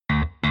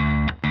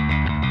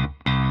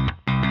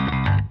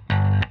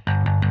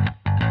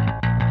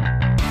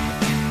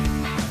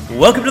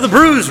Welcome to the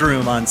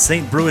Brewsroom on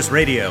St. Brewis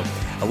Radio,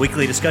 a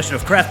weekly discussion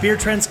of craft beer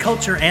trends,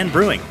 culture, and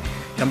brewing.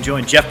 Come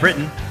join Jeff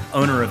Britton,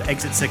 owner of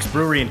Exit 6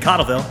 Brewery in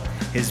Cottleville,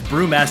 his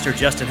brewmaster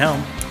Justin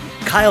Helm,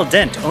 Kyle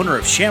Dent, owner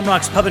of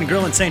Shamrock's Pub and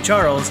Grill in St.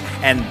 Charles,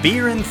 and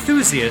beer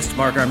enthusiast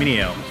Mark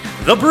Arminio.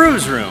 The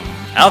Brewsroom,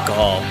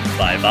 alcohol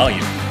by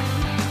volume.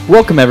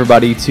 Welcome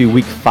everybody to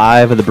week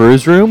 5 of the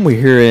Brewsroom. We're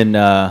here in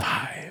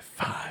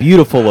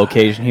beautiful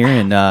location here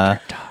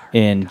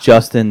in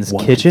Justin's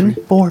kitchen.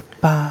 3, 4,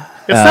 5.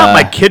 It's not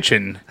my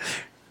kitchen.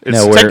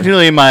 It's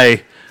technically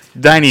my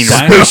dining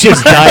room.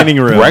 Spacious dining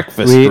room.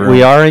 Breakfast room.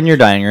 We are in your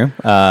dining room.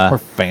 We're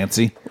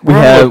fancy.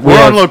 We're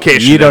on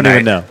location. You don't tonight.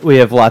 even know. We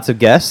have lots of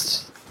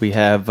guests. We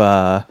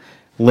have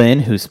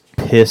Lynn, who's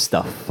pissed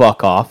the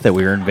fuck off that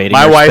we were invading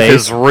My her wife space.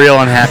 is real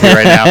unhappy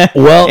right now.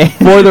 Well,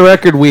 for the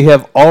record, we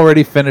have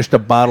already finished a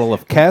bottle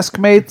of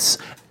Caskmates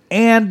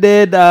and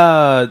did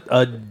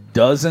a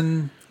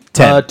dozen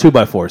 10.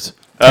 2x4s.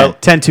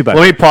 10 2x4.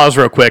 Let me pause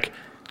real quick.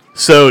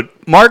 So,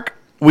 Mark,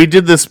 we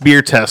did this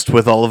beer test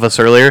with all of us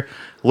earlier.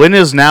 Lynn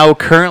is now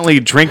currently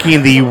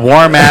drinking the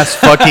warm-ass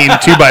fucking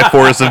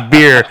 2x4s of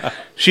beer.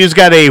 She's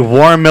got a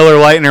warm Miller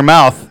Lite in her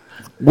mouth.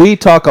 We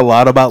talk a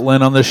lot about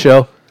Lynn on this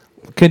show.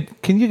 Can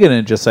you get in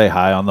and just say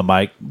hi on the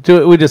mic?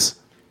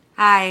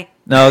 Hi.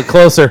 No,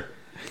 closer.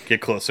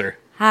 Get closer.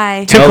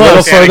 Hi. Too A little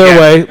close. further Yeah,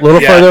 away. again.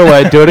 Little Yeah. further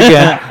away. Do it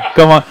again.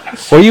 Come on.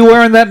 Were you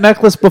wearing that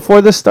necklace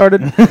before this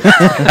started?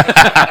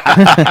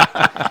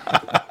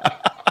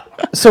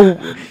 So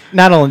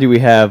not only do we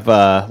have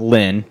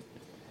Lynn,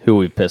 who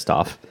we pissed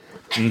off,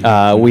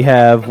 we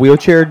have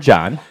Wheelchair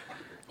John.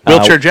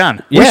 Wheelchair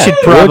John. We Yeah, should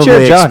Wheelchair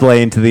probably John.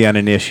 explain to the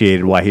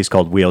uninitiated why he's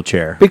called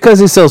Wheelchair. Because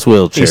he sells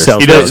wheelchairs. He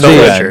sells He does wheelchairs. no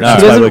Yeah, wheelchairs. no, He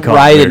that's why we doesn't call him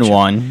ride in Wheelchair.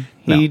 one.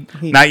 He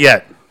Not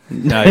yet.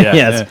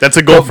 yes. That's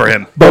a goal for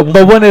him. But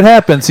when it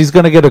happens, he's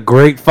going to get a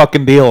great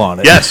fucking deal on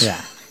it. Yes. Yeah.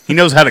 He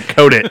knows how to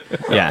code it.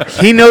 Yeah.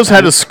 He knows how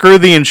to screw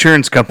the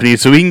insurance company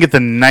so he can get the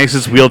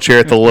nicest wheelchair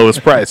at the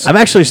lowest price. I'm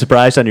actually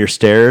surprised on your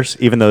stairs,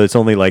 even though it's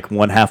only like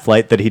one half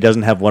flight, that he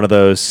doesn't have one of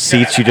those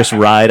seats you just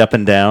ride up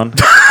and down.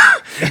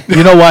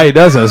 You know why he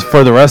doesn't? It's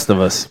for the rest of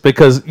us.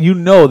 Because you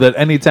know that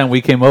anytime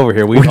we came over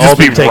here, we'd We'd all just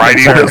be be taking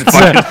riding turns. this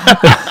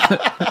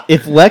fucking...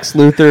 If Lex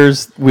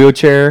Luthor's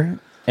wheelchair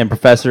and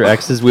Professor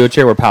X's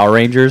wheelchair were Power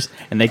Rangers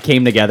and they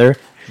came together,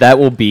 that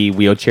will be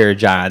Wheelchair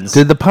John's.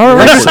 Did the Power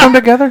Rangers come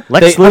together?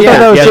 Lex They- Luthor, yeah,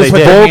 that was yeah, just they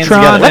did. Hands Voltron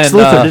together. Lex and,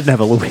 Luthor didn't have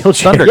a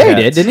wheelchair. Thundercats. Yeah,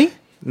 he did, didn't he?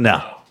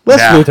 No.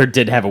 Lex Yeah. Luthor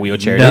did have a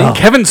wheelchair, No. didn't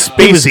he? Kevin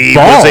Spacey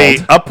was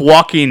a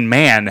up-walking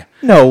man.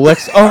 No,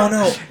 Lex. Oh,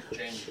 no.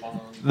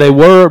 They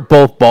were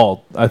both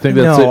bald. I think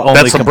that's the No, only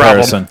That's the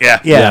comparison. problem.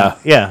 Yeah.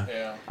 Yeah.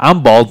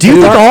 I'm bald. Do you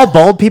too. think all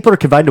bald people are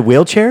confined to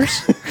wheelchairs?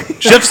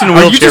 Jeff's in a Are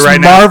you wheelchair just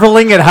right now.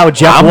 marveling at how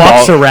Jeff I'm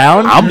walks bald.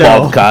 around? I'm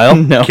bald, Kyle.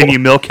 No. Can you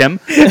milk him?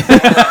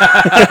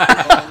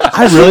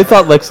 I really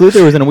thought Lex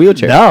Luthor was in a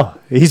wheelchair. No,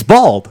 he's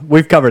bald.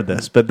 We've covered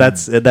this, but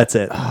that's it.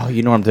 Oh,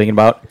 you know what I'm thinking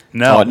about?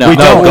 No. Oh, no, We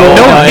no, don't. no,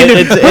 No, no,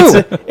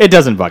 it- it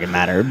doesn't fucking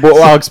matter.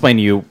 Well, I'll explain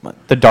to you.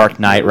 The Dark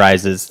Knight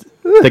Rises.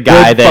 The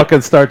guy Good that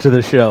fucking start to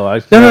the show.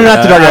 No,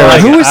 not the Dark Knight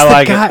Rises. Who is I the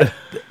like guy? it.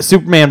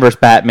 Superman versus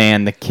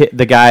Batman.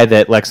 The guy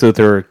that Lex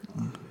Luthor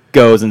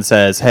goes and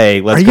says,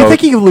 "Hey, let's Are go." you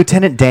thinking of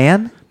Lieutenant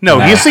Dan? No,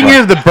 he's thinking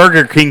of the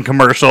Burger King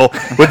commercial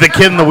with the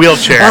kid in the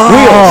wheelchair.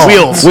 Oh.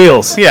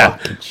 Wheels. Yeah.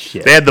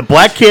 Shit. They had the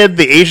black kid,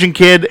 the Asian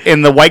kid,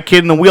 and the white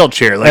kid in the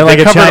wheelchair. And like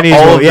they a covered Chinese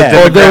all one, of the yeah.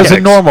 Well, there was a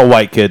demographics. normal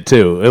white kid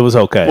too. It was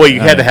okay. Well,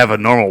 you had to have a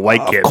normal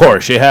white kid. Of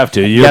course, you have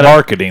to. You're gotta-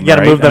 marketing. you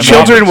gotta right? move them I mean,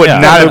 Children would yeah.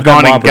 not have Move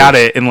them gone and boppers. got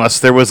it unless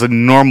there was a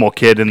normal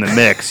kid in the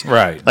mix.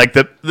 Right. Like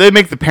they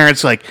make the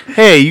parents like,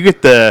 hey, you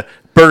get the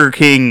Burger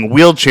King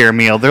wheelchair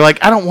meal. They're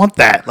like, I don't want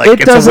that. Like,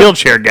 it's a doesn't-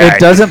 wheelchair guy. It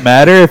doesn't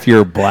matter if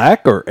you're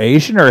black or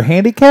Asian or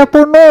handicapped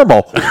or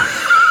normal.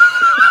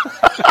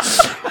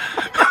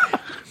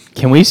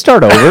 Can we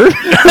start over?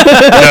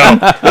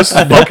 No, this is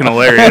fucking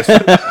hilarious.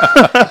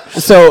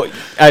 So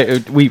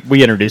we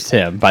introduced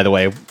him, by the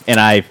way, and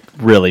I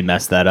really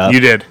messed that up.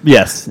 You did.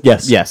 Yes.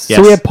 Yes.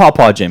 So we have Paw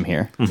Paw Jim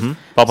here.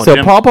 Papa So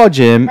Jim. Paw Paw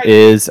Jim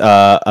is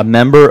a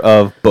member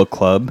of book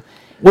club.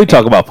 We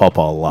talk about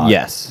Pawpaw a lot.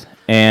 Yes.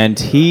 And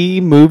he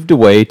moved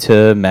away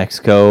to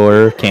Mexico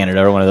or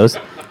Canada or one of those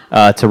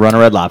to run a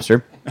Red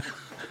Lobster.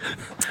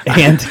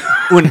 And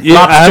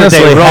Yeah,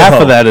 honestly, half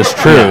of that is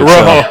true.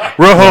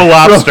 Rojo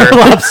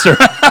lobster.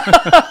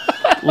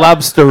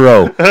 Lobster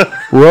row.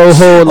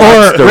 Rojo Or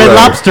lobster Red row.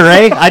 Lobster,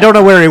 eh? I don't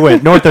know where he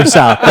went, north or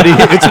south, but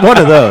it's one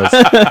of those.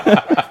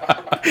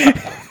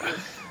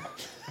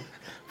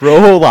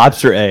 Rojo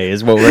Lobster A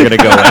is what we're going to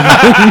go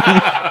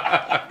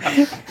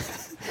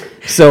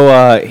with.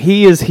 So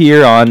he is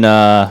here on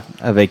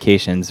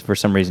vacations. For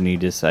some reason, he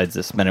decides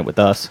to spend it with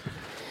us.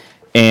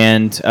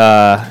 And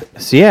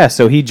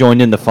so he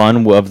joined in the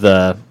fun of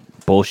the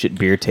bullshit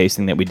beer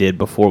tasting that we did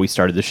before we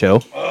started the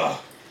show.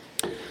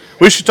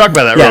 We should talk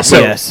about that real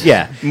quick. Yes.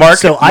 Yeah. Mark,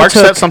 So I Mark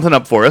set took- something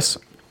up for us.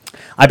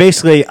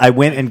 I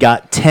went and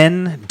got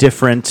 10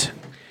 different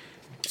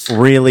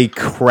really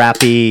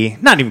crappy,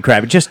 not even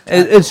crappy, just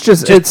It's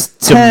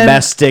 10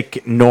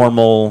 domestic,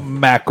 normal.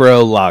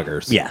 macro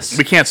lagers. Yes.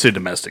 We can't say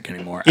domestic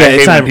anymore. Yeah, I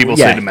it's hate when not- people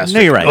yeah, say domestic.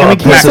 no, you're right. Oh, And we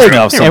can't macro. say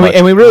enough so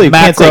and we really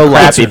can't say Macro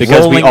crappy craps,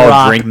 because we Rolling all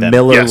Rock, drink them.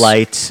 Miller Yes.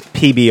 Lite,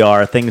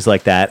 PBR, things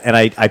like that, and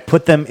I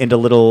put them into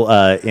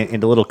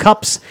little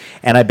cups,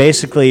 and I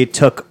basically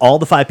took all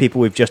the 5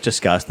 people we've just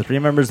discussed, the 3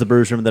 members of the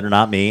Brewsroom that are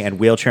not me, and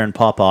Wheelchair and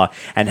Pawpaw,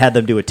 and had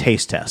them do a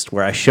taste test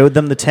where I showed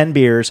them the 10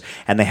 beers,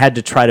 and they had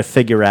to try to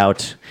figure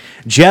out.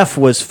 Jeff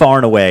was far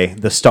and away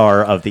the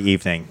star of the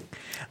evening.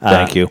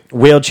 Thank you.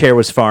 Wheelchair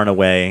was far and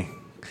away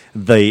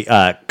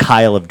the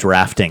Kyle of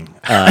drafting.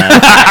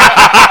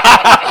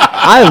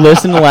 I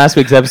listened to last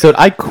week's episode.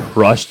 I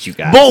crushed you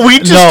guys. But we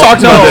just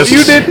talked about this.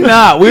 you did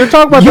not. We were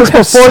talking about this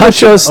before the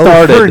show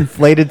started.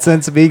 Overinflated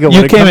sense of ego You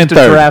when it came comes in to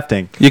third.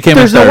 drafting. You came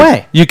There's in no third.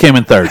 way. You came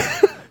in third.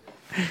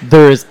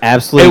 There is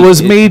absolutely. It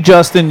was me,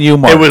 Justin, you,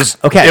 Mark. It was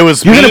Okay. It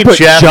was You're me, gonna put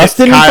Jeff,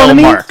 Justin in Kyle, front of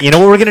me? Mark. You know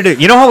what we're gonna do?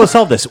 You know how we'll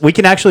solve this? We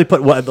can actually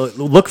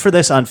look for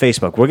this on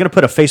Facebook. We're gonna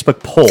put a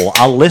Facebook poll.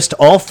 I'll list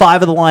all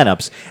 5 of the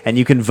lineups, and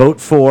you can vote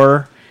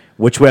for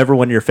whichever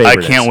one your favorite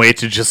I is. can't wait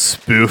to just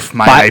spoof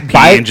my By- IP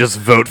by- and just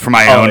vote for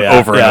my own yeah.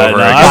 over Yeah, and over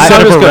no, again. I'm Sign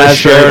just up a gonna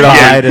raspberry share it on-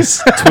 Pi to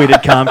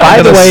tweeted comment.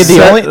 By the way,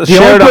 share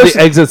it on the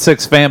person- Exit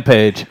 6 fan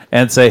page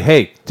and say,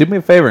 hey, do me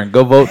a favor and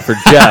go vote for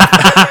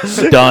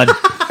Jeff. Done.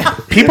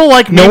 People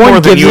like me no more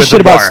one than gives you a at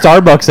shit the about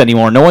bar. Starbucks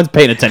anymore. No one's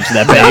paying attention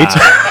to that page.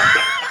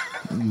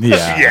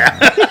 Yeah.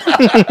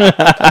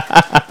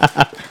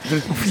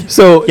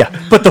 So Yeah,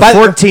 but the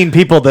 14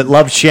 people that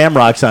love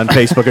Shamrocks on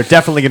Facebook are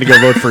definitely going to go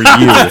vote for you.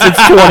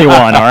 it's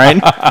 21. All right.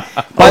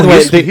 By the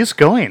way, he's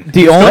going.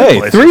 the only Hey,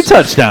 places. 3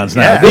 touchdowns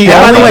now. By the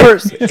only way,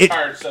 person-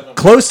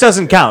 close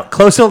doesn't count.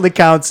 Close only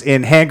counts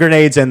in hand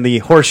grenades and the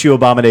horseshoe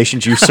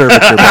abominations you serve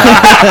at your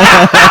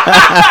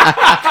bar.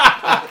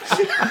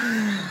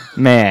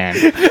 man,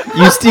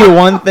 you steal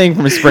one thing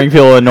from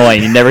Springfield, Illinois,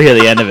 and you never hear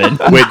the end of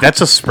it. Wait,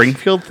 that's a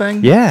Springfield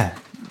thing? Yeah.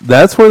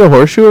 That's where the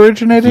horseshoe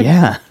originated?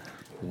 Yeah.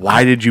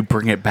 Why did you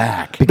bring it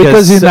back?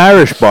 Because he's an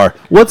Irish bar.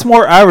 What's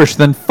more Irish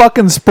than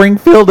fucking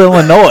Springfield,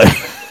 Illinois?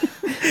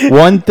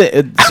 one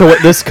thing. So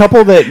this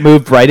couple that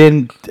moved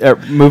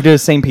moved into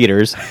St.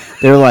 Peter's,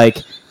 they're like,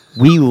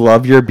 "We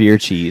love your beer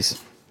cheese.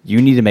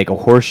 You need to make a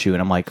horseshoe."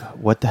 And I'm like,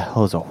 "What the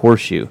hell is a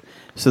horseshoe?"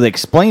 So they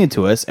explained it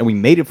to us, and we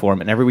made it for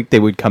them. And every week they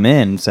would come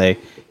in and say,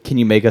 "Can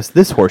you make us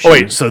this horseshoe?" Oh,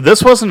 wait, so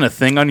this wasn't a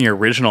thing on your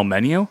original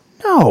menu?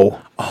 No.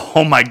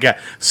 Oh my god!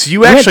 So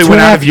you had actually 2.5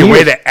 went out of your way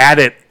years. to add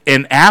it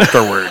in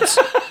afterwards.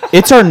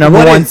 It's our number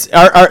What one. is-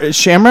 Our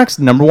Shamrock's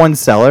number one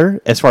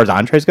seller as far as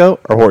entrees go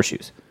are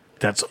horseshoes.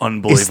 That's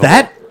unbelievable. Is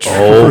that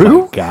Oh,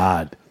 true? my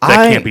God. That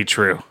I- can't be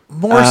true.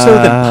 More so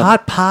than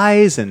pot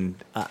pies and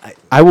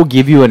I will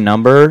give you a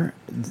number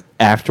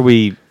after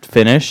we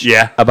finish.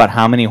 Yeah. About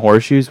how many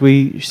horseshoes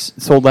we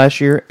sold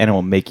last year, and it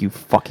will make you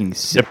fucking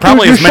sick.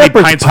 Probably your as many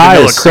shepherd's pints of pie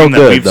vanilla is so cream that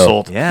good, we've though.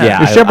 sold. yeah. Yeah,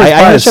 Your shepherd's I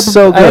had pie a is shepherd's-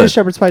 so I had a good.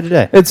 shepherd's pie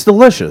today. It's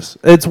delicious.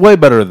 It's way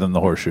better than the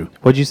horseshoe.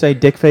 What'd you say,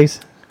 dick face?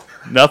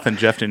 Nothing.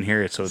 Jeff didn't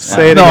hear it, so it's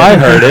Say it No, I again.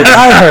 heard it.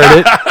 I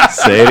heard it.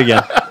 Say it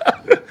again.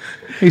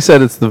 He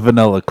said it's the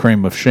vanilla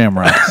cream of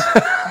Shamrocks.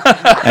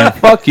 And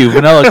fuck you,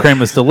 vanilla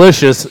cream is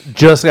delicious.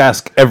 Just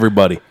ask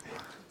everybody.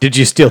 Did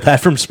you steal that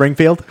from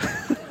Springfield?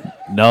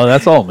 No,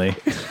 that's all me.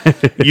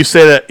 You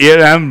say that.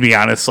 Yeah, I'm gonna be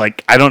honest.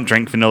 Like, I don't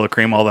drink vanilla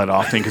cream all that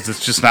often because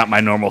it's just not my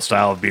normal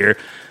style of beer.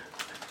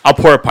 I'll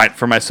pour a pint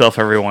for myself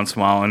every once in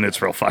a while, and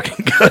it's real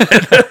fucking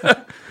good.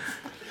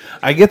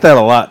 I get that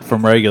a lot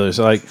from regulars.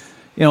 Like,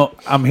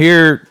 I'm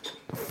here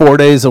 4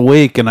 days a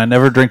week and I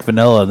never drink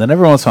vanilla. And then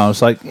every once in a while, I'm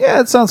just like, yeah,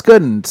 it sounds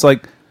good. And it's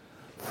like,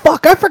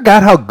 fuck, I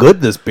forgot how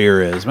good this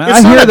beer is, man.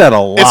 I hear that a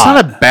lot. It's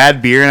not a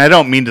bad beer, and I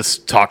don't mean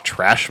to talk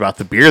trash about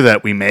the beer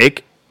that we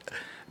make,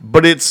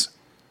 but it's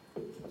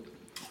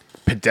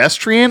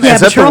pedestrian. Yeah,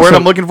 Is but that the you're word also-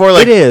 I'm looking for?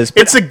 Like, it is,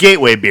 but- It's a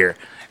gateway beer,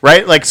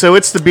 right? Like, so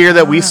it's the beer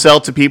that we sell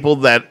to people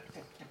that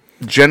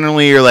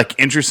generally are like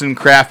interested in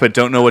craft but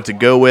don't know what to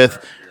go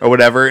with or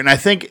whatever. And I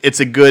think it's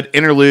a good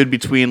interlude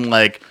between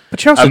like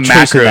But you're also a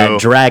chasing macro. that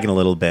dragon a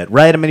little bit,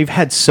 right? I mean, you've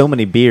had so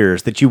many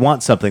beers that you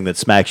want something that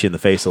smacks you in the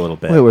face a little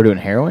bit. Wait, we're doing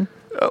heroin?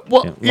 I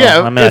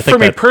mean, I for think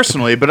me that-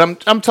 personally, but I'm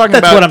talking That's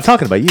about what I'm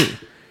talking about. You.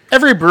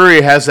 every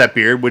brewery has that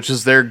beer, which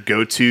is their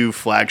go-to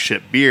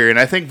flagship beer, and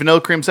I think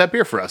Vanilla Cream's that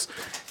beer for us.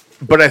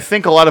 But I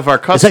think a lot of our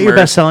customers... Is that your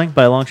best selling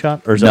by a long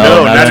shot? Or is No,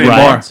 it not Ryan's? anymore.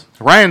 Ryan's?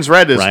 Ryan's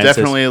Red is Ryan's is-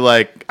 definitely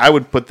like, I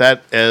would put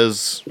that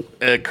as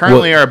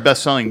currently our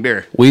best-selling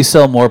beer. We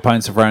sell more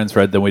pints of Ryan's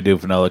Red than we do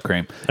vanilla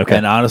cream. Okay.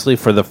 And honestly,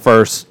 for the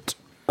first,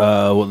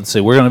 let's see,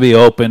 we're going to be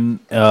open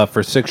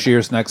for 6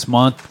 years next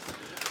month.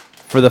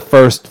 For the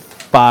first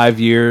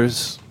 5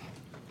 years,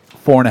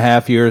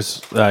 4.5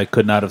 years, I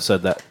could not have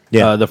said that.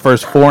 Yeah. The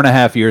first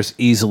 4.5 years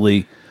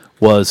easily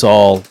was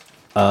all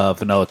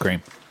vanilla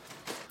cream.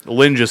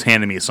 Lynn just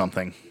handed me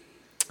something.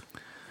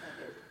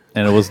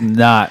 And it was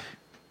not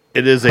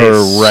It is a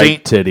her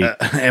right Saint- titty.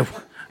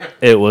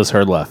 It was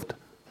her left.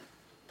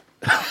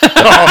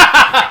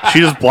 She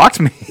just blocked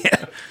me.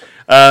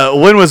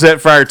 Lynn was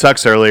at Friar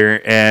Tuck's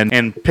earlier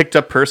and picked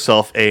up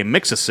herself a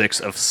mix of 6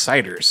 of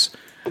ciders.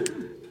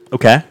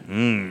 Okay.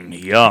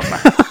 Yum.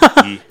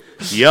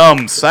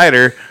 Yum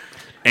cider.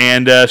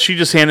 And she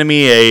just handed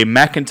me a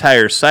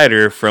McIntyre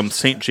cider from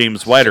St.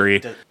 James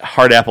Winery.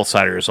 Hard apple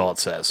cider is all it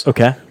says.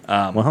 Okay.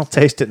 Well,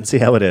 taste it and see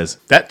how it is.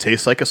 That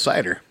tastes like a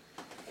cider.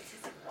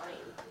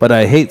 But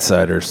I hate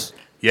ciders.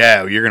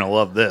 Yeah, you're going to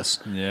love this.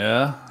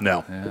 Yeah.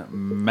 No. Yeah.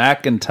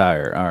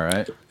 McIntyre. All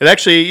right. It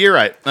actually, you're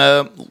right.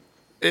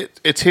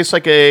 It tastes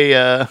like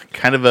a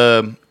kind of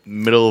a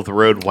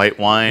middle-of-the-road white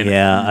wine.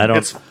 Yeah, I don't.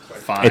 It's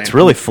fine. It's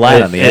really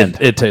flat on the end.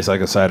 It tastes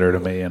like a cider to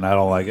me, and I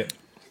don't like it.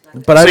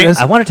 But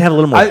I want it to have a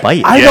little more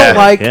bite. I Yeah. don't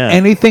like Yeah.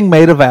 anything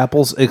made of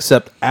apples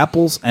except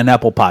apples and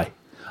apple pie.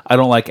 I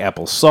don't like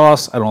apple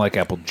sauce. I don't like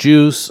apple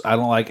juice. I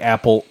don't like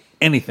apple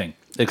anything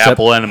except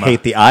apple enema.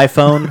 Hate the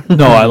iPhone.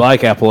 No, I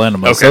like apple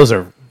enemas. Okay.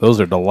 Those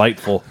are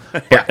delightful.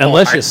 But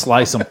unless you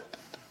slice them.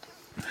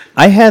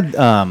 I had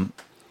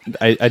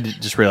I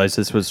just realized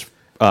this was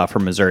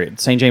from Missouri,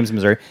 St. James,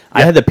 Missouri.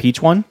 I had the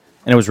peach one,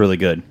 and it was really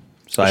good.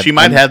 So She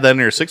might have that in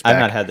her six-pack. I've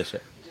not had this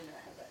yet.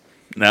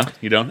 No,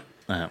 you don't?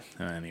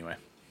 Anyway.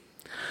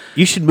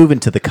 You should move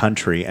into the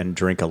country and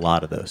drink a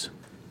lot of those.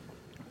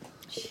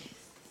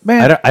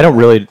 Man, I don't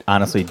really,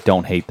 honestly,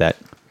 don't hate that.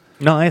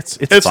 No, it's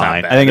It's not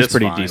fine. bad. I think it's It's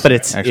pretty fine. decent. But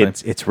it's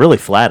actually. it's really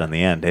flat on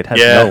the end. It has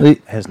Yeah.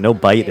 no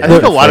bite. It I has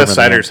think a no lot of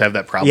flavor in the ciders end. have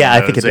that problem. Yeah, I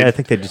though, think is I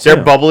think they do They're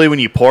too. bubbly when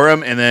you pour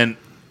them, and then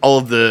all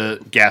of the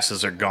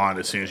gases are gone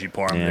as soon as you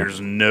pour them. Yeah.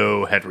 There's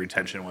no head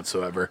retention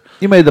whatsoever.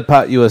 you made the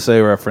Pot USA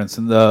reference,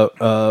 and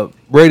the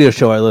radio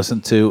show I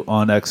listened to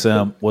on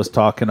XM was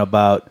talking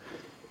about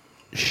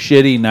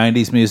shitty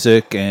 90s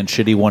music and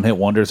shitty one-hit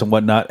wonders and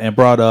whatnot, and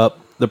brought up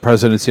the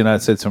Presidents of the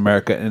United States of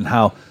America and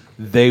how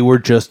they were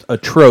just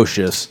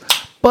atrocious.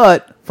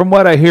 But from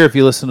what I hear, if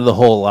you listen to the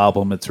whole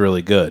album, it's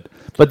really good.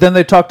 But then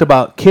they talked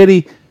about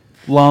Kitty,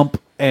 Lump,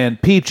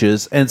 and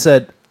Peaches and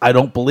said, I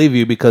don't believe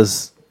you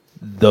because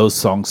those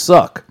songs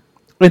suck.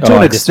 And to Oh,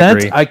 an I extent,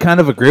 disagree. I kind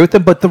of agree with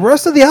them, but the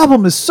rest of the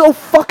album is so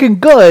fucking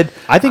good.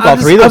 I think all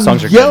three of those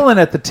songs are good. yelling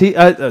at the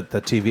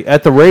TV,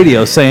 at the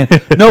radio, saying,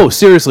 "No,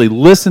 seriously,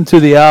 listen to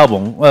the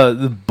album."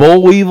 The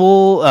Boll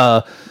Weevil,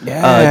 Naked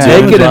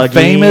and Buggy.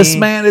 Famous,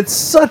 man, it's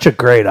such a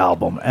great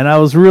album, and I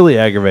was really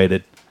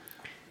aggravated.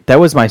 That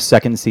was my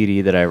second CD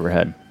that I ever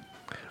had.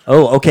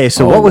 Oh, okay.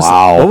 So Oh,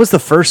 wow. what was the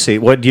first CD?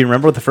 What do you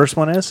remember? What the first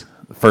one is?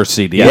 The first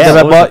CD Yeah, that I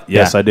what was bought, it?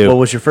 yes, Yeah. I do. What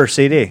was your first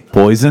CD?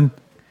 Poison.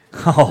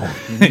 Oh,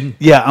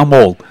 Yeah, I'm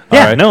old. Yeah,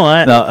 All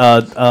right.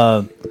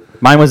 no,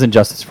 Mine was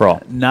Injustice for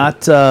All.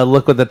 Not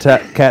Look with the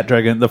Cat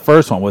Dragon. The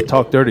first one with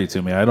Talk Dirty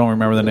to Me. I don't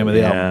remember the name of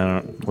the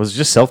album. yeah. Was it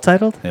just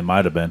self-titled? It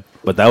might have been,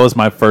 but that was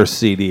my first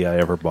CD I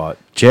ever bought.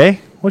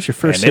 Jay, what's your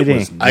first And it CD?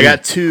 was I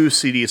got 2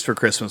 CDs for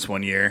Christmas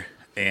one year,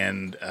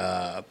 and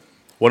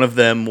one of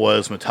them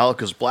was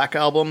Metallica's Black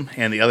Album,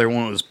 and the other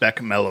one was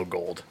Beck Mellow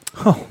Gold.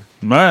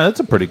 Man, that's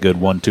a pretty good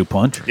 1-2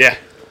 punch. Yeah.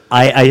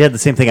 I had the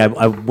same thing.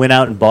 I went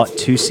out and bought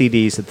 2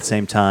 CDs at the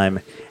same time,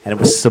 and it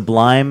was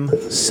Sublime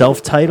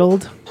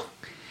self-titled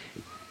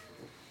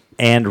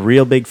and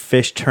Real Big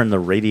Fish Turn the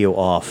Radio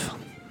Off.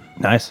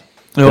 Nice.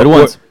 Good Good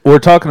ones. We're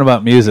talking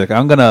about music.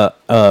 I'm gonna.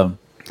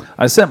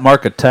 I sent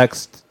Mark a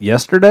text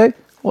yesterday.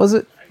 Was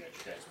it?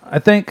 I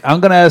think I'm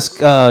gonna ask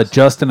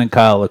Justin and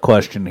Kyle a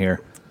question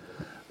here.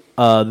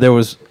 There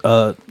was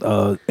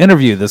a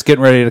interview that's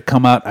getting ready to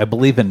come out, I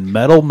believe, in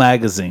Metal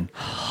Magazine.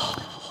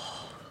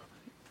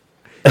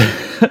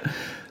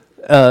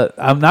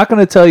 I'm not going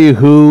to tell you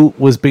who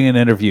was being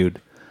interviewed,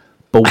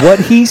 but what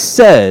he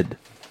said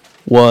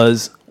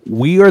was,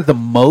 "We are the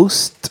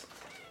most."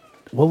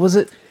 What was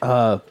it?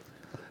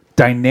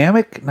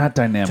 Dynamic? Not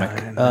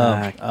dynamic.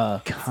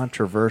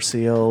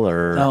 Controversial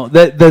or No,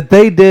 that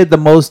they did the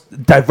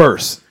most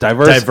diverse.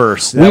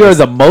 Diverse. We That are was-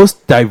 the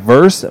most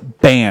diverse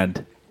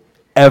band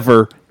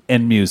ever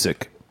in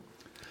music.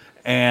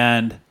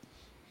 And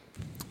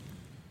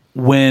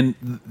when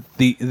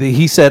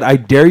he said, "I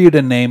dare you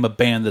to name a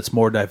band that's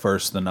more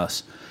diverse than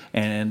us,"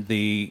 and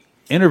the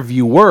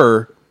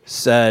interviewer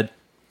said,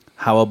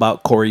 "How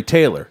about Corey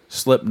Taylor,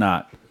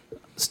 Slipknot,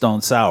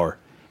 Stone Sour?"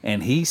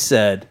 And he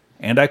said,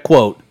 and I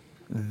quote,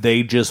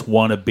 "They just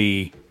want to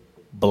be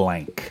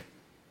blank."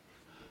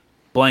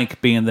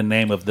 Blank being the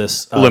name of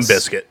this Limp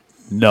Bizkit.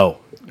 No.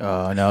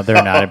 Oh no,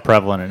 they're not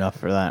prevalent enough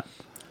for that.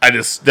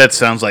 That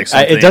sounds like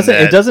something It doesn't.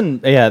 that It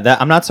doesn't. Yeah,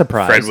 that I'm not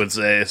surprised. Fred would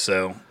say,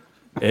 so.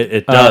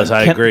 It does.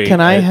 I agree. Can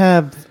I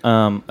have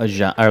a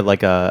genre or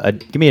like a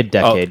give me a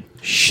decade?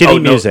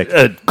 shitty music.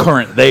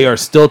 Current. They are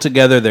still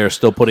together. They're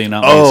still putting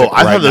out Oh, music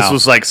I right thought this now.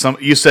 was like some.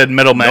 You said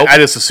Metal Man. Nope. I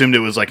just assumed it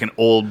was like an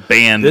old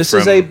band. This from,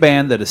 is a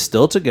band that is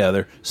still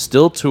together,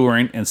 still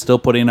touring, and still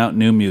putting out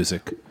new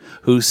music,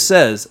 who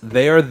says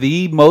they are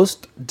the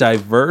most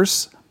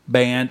diverse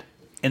band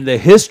in the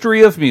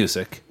history of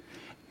music,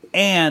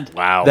 and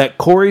Wow. that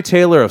Corey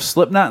Taylor of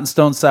Slipknot and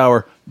Stone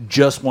Sour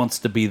just wants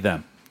to be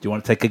them. Do you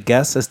want to take a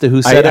guess as to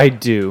who said I it?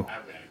 do.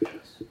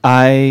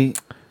 I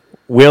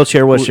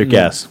Wheelchair, what's your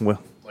guess?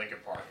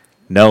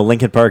 No,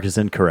 Lincoln Park is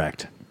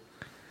incorrect.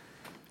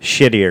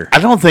 shittier. I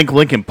don't think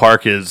Linkin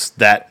Park is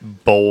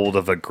that bold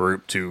of a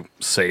group to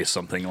say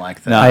something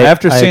like that. Now,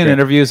 after seeing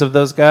interviews of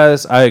those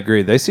guys, I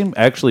agree. They seem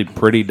actually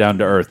pretty down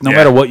to earth. No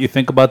matter what you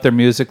think about their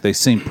music, they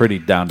seem pretty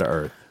down to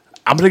earth.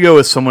 I'm going to go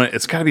with someone.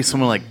 It's got to be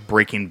someone like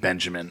Breaking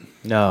Benjamin.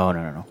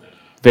 No.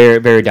 Very,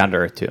 very down to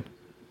earth too.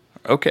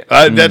 Okay.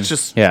 That's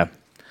just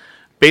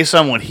based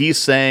on what he's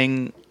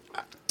saying.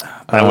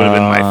 That would have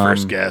been my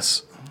first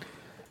guess.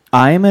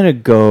 I'm gonna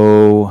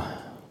go.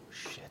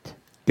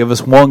 Give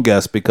us one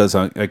guess because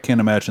I can't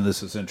imagine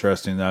this is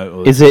interesting.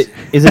 Is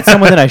it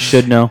someone that I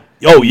should know?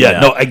 Oh yeah,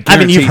 no. I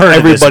mean, you've heard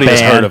everybody of this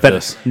has heard band, of but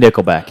this.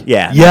 Nickelback.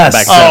 Yeah. Yes.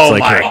 Nickelback Oh sounds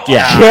my like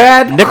yeah.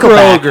 Chad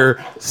Nickelback.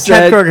 Kroeger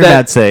said Kroeger that,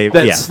 not say,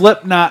 that yeah.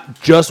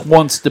 Slipknot just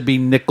wants to be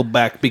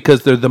Nickelback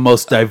because they're the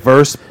most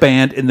diverse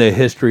band in the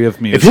history of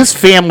If music. his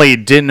family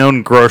didn't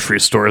own grocery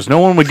stores, no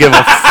one would give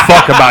a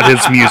fuck about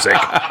his music.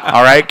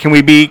 All right? Can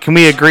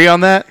we agree on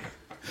that?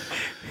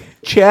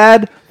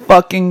 Chad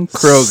fucking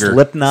Kroeger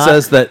Slipknot?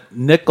 says that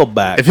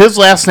Nickelback. If his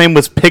last name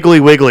was Piggly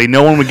Wiggly,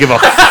 no one would give a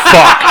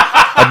fuck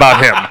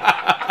about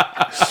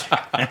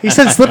him. He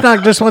said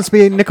Slipknot just wants to be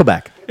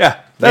Nickelback.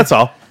 yeah, that's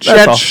all. That's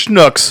Chad all.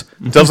 Schnooks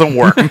doesn't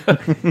work.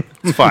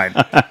 It's fine.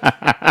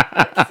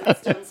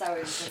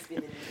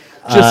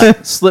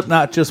 Just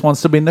Slipknot just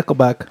wants to be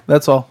Nickelback.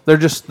 That's all.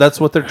 That's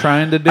what they're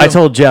trying to do. I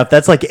told Jeff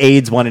that's like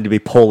AIDS wanting to be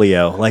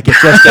polio. Like it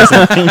just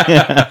doesn't.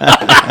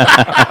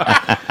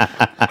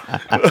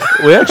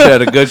 we actually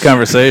had a good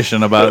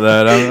conversation about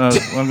that.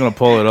 I'm going to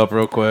pull it up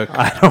real quick.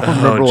 I don't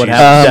remember what geez.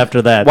 happened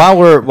after that.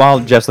 While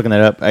Jeff's looking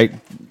that up,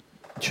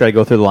 should I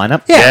go through the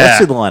lineup? Yeah, Yeah. let's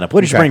do the lineup.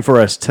 What did you bring for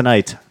us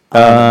tonight?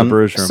 The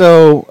Brewsroom.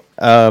 So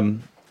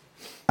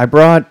I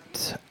brought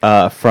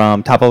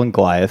from Topple and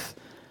Goliath,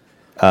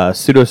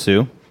 Pseudo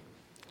Sue.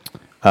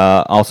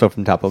 Also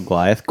from Topple and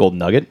Goliath, Gold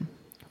Nugget.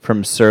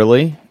 From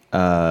Surly,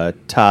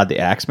 Todd the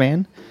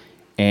Axeman.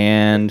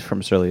 And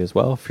from Surly as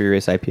well,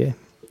 Furious IPA.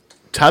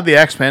 Todd the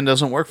Axeman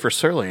doesn't work for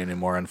Surly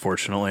anymore,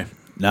 unfortunately.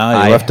 No,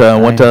 I he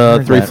went to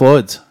heard Three that.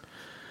 Floyds.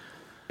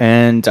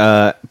 And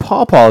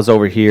Paul is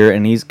over here,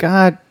 and he's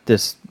got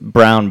this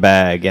brown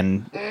bag,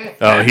 and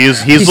Oh,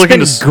 he's he's looking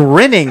been to.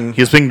 grinning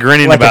He's been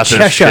grinning like a about this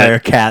Cheshire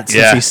shit. cat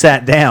since Yeah. he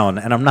sat down,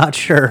 and I'm not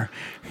sure.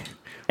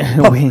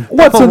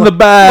 What's in the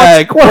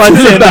bag? What's in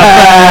the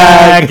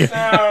bag?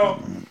 Now,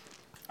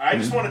 I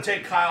just want to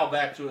take Kyle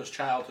back to his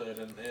childhood,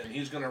 and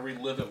he's going to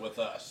relive it with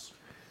us.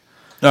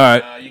 All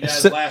right. You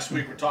guys Sit- last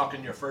week were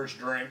talking your first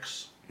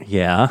drinks.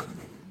 Yeah.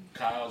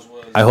 Kyle's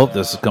was. I hope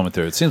this is coming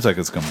through. It seems like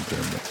it's coming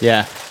through.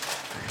 yeah.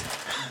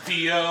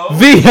 VO.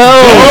 VO!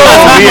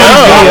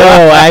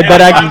 I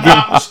bet I If can I'm get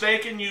not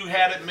mistaken, you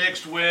had it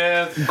mixed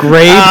with.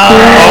 grape.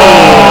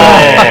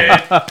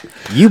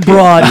 You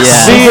brought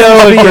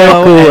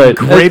CO and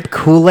grape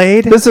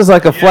Kool-Aid. This is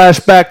like a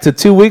flashback to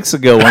 2 weeks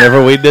ago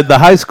whenever we did the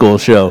high school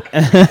show.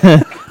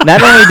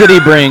 Not only did he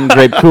bring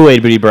grape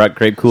Kool-Aid, but he brought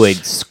grape Kool-Aid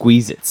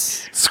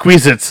Squeeze-Its.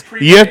 Squeeze it.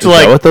 You have to Is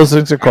that like. what those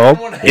things are called?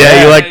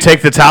 Yeah, you like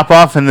take the top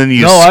off and then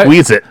you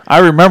squeeze it. I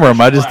remember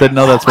them. I just didn't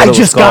know that's what I it was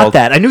just called. got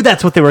that. I knew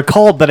that's what they were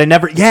called, but I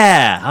never.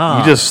 Yeah. Oh.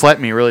 You just slapped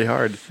me really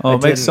hard. Oh,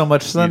 it makes didn't. so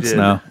much sense did.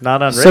 now.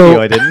 Not on So-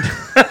 radio. I didn't.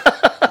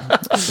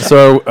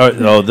 So,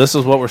 this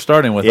is what we're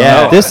starting with.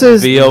 Yeah. huh? This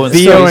is VO and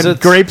VO and Squeeze-Its?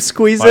 grape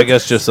Squeeze-Its. I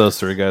guess just those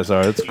three guys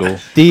are. It's cool.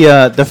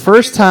 The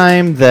first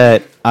time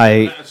that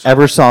I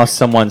ever saw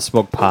someone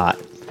smoke pot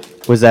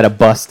was at a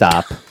bus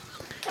stop,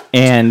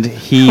 and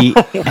he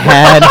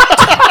had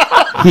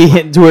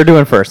we're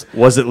doing first.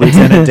 Was it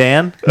Lieutenant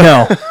Dan?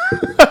 No,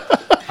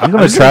 I'm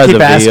going just to try gonna the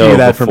keep asking VO you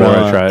that from before now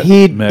I on. try it.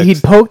 he'd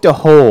mixed. poked a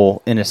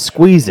hole in a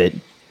Squeeze-It,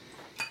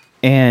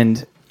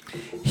 and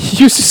You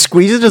used to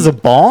squeeze it as a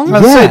bong? I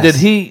was gonna say,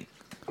 Yes.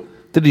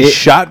 did he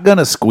shotgun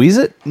a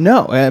Squeeze-It?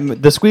 no,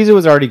 the Squeeze-It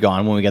was already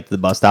gone when we got to the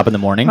bus stop in the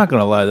morning. I'm not going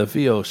to lie. The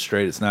VO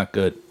straight, it's not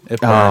good. It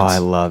Oh, burns. I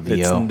love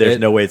VO. There's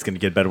no way it's going to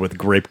get better with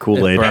grape It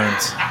Kool-Aid.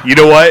 burns. You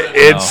know what?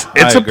 It's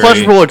I a agree.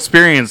 pleasurable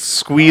experience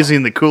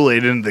squeezing the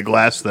Kool-Aid into the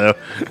glass, though.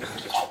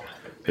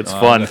 It's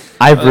fun.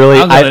 I've really,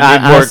 I'm gonna I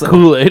need more honestly,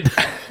 Kool-Aid.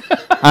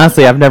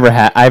 honestly,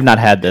 I've not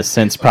had this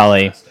since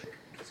probably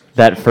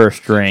that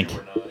first drink.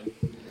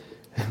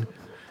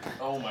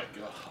 Oh my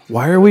god.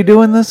 Why are we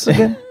doing this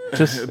again?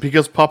 Just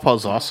Because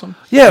Papa's awesome.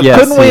 yeah, Yes,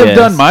 couldn't we he have is.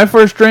 done my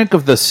first drink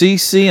of the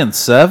CC and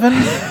 7?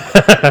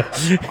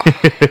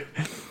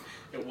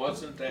 It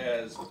wasn't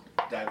as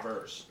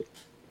diverse.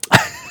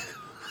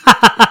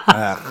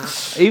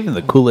 Even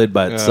the Kool-Aid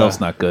by itself's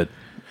not good.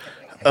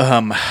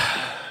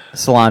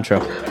 Cilantro.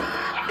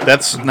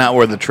 That's not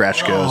where the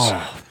trash goes.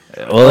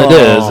 Well, it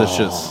is. It's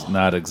just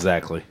not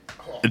exactly.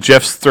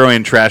 Jeff's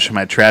throwing trash in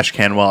my trash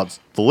can while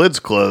the lid's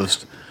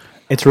closed.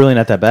 It's really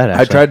not that bad.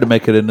 Actually, I tried to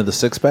make it into the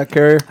 6-pack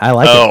carrier. I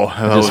like Oh, it.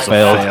 that was a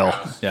failed.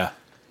 fail. Yeah.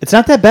 It's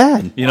not that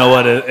bad. You know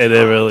what? It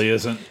really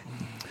isn't.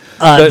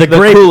 The the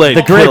grape, Kool-Aid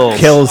the grape kills.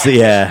 kills.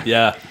 Yeah.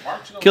 Yeah.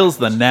 Kills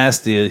the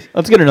nasty.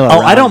 Let's get another. Oh,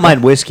 round. I don't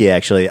mind whiskey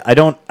actually. I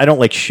don't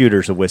like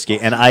shooters of whiskey,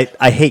 and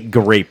I hate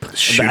grape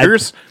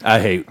Shooters? I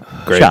hate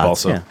grape Shots,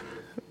 also. yeah.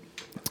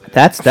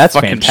 That's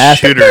Fucking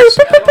fantastic. shooters.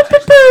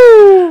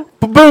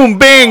 Boom,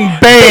 bing,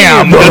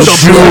 bam. The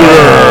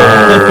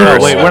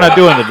shooter. Wait, we're not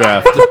doing the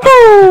draft.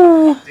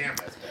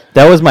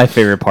 That was my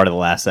favorite part of the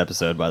last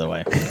episode, by the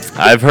way.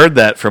 I've heard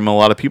that from a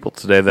lot of people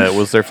today. That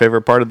was their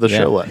favorite part of the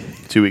show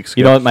 2 weeks ago.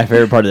 You know what my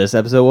favorite part of this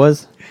episode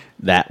was?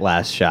 That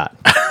last shot.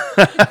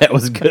 That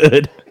was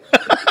good.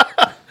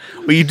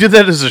 Well, you did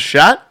that as a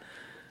shot?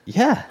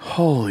 Yeah.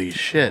 Holy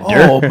shit.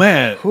 Oh,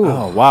 man.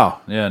 Oh,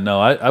 wow. Yeah, no,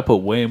 I put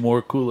way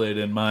more Kool-Aid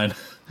in mine.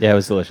 Yeah, it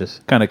was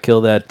delicious. Kind of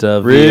kill that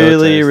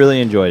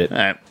Really enjoyed it. All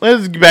right,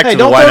 let's get back Hey, to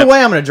the don't throw it lineup.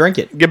 away. I'm going to drink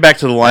it. Get back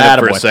to the lineup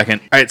for a Attaboy.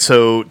 second. All right,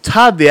 so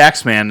Todd the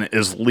Axeman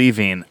is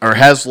leaving, or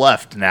has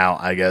left now,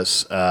 I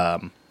guess,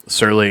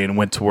 Surly, and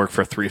went to work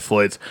for Three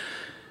Floyds.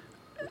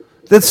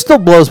 That still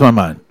blows my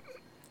mind.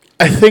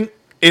 I think,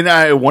 and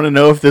I want to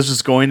know if this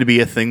is going to be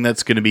a thing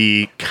that's going to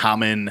be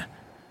common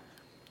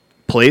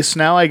place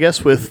now, I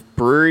guess, with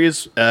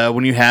breweries.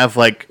 When you have,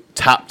 like,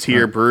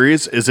 top-tier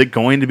breweries, is it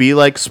going to be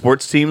like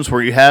sports teams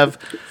where you have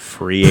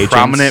Free agents.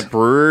 prominent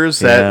brewers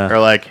that are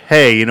like,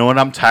 hey, you know what,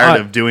 I'm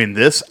tired of doing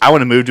this. I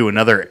want to move to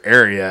another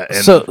area.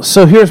 And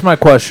So here's my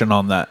question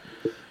on that.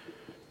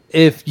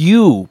 If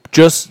you,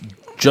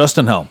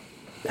 Justin Helm,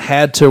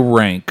 had to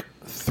rank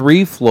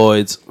Three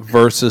Floyds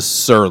versus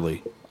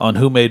Surly on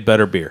who made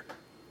better beer,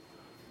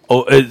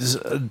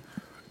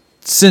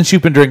 since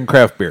you've been drinking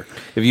craft beer,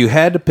 if you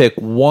had to pick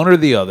one or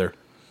the other,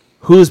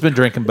 who's been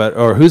drinking better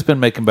or who's been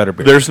making better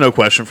beer? there's no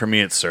question for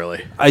me, it's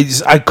Surly. I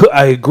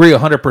agree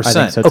 100%. I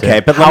think so, too. Okay,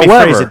 but let me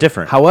phrase it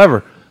different.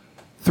 However,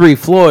 Three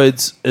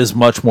Floyds is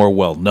much more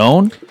well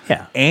known.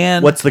 Yeah.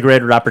 And what's the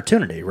greater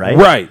opportunity, right?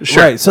 right,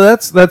 Sure. right. So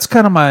that's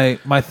kind of my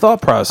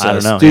thought process. I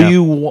don't know, Do yeah.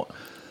 you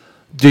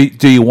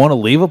do you want to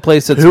leave a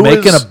place that's Who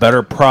making is- a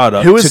better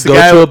product who is to the go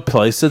guy- to a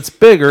place that's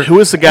bigger? Who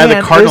was the guy the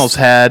And Cardinals is-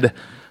 had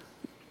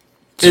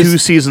two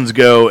is- seasons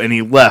ago, and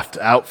he left,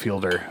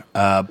 outfielder,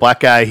 black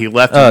guy. He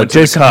left and went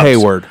Jason to the Cubs.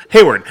 Hayward.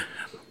 Hayward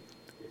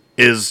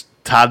is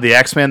Todd the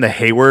Axeman the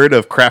Hayward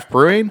of craft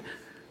brewing?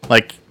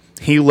 Like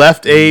he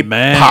left a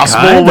Man,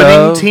 possible kind winning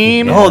of.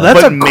 team. Oh,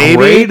 that's but a maybe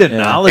great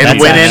analogy. and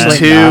That's went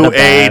actually not into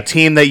a a bad-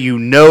 team that you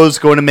know is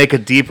going to make a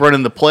deep run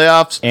in the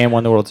playoffs. And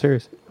won the World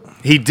Series.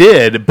 He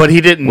did, but he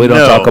didn't. We don't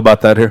know. talk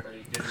about that here.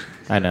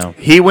 I know.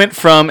 He went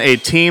from a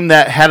team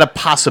that had a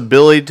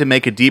possibility to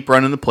make a deep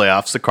run in the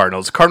playoffs, the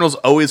Cardinals. The Cardinals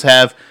always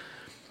have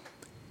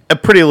a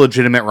pretty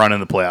legitimate run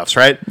in the playoffs,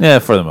 right? Yeah,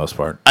 for the most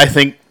part. I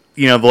think,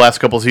 the last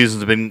couple of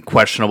seasons have been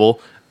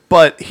questionable,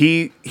 but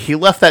he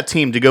left that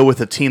team to go with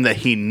a team that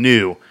he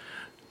knew.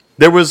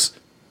 There was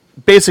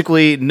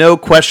basically no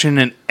question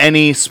in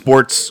any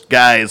sports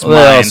guy's They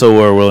mind also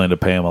were willing to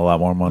pay him a lot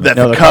more money. that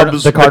No, the the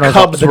Cubs, the Cardinals- the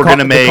Cubs the were Car- going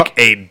to the make Car-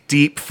 a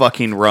deep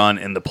fucking run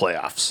in the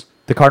playoffs.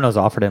 The Cardinals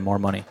offered him more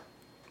money.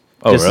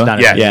 Oh, This is really?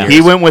 not- Yeah, Yeah.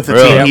 he went with the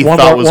Really? team Yeah, he one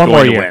thought more- was one more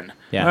going to year. win.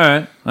 Yeah. All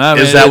right. I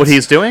mean, Is that what it's-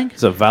 he's doing?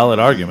 It's a valid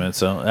argument.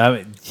 So, I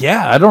mean,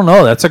 yeah, I don't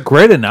know. That's a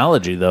great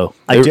analogy, though.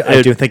 I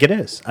do think it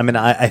is. I mean,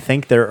 I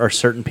think there are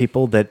certain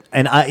people that,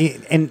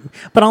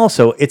 but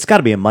also it's got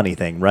to be a money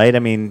thing, right? I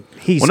mean,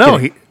 he's Well,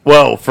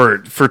 no, for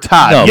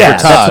Todd. No,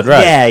 yes. for Todd,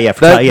 right? Yeah,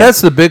 for Todd, yeah.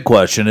 That's the big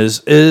question: is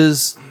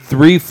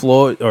Three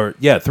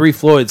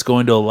Floyd's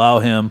going to allow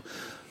him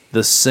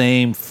the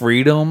same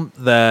freedom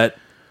that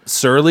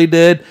Surly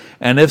did?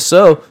 And if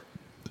so,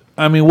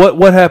 I mean,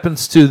 what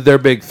happens to their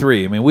big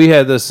three? I mean, we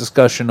had this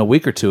discussion a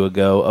week or two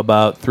ago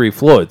about Three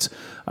Floyds.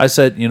 I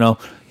said, Zombie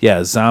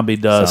Dust, Zombie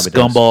Dust.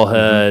 Gumball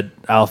Head,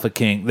 Alpha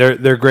King.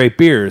 They're great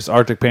beers.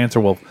 Arctic Panther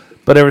Wolf.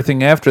 But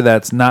everything after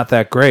that's not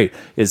that great.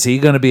 Is he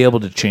going to be able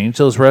to change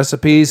those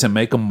recipes and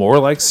make them more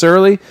like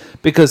Surly?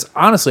 Because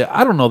honestly,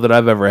 I don't know that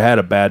I've ever had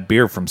a bad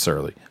beer from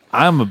Surly.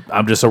 I'm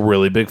just a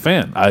really big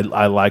fan.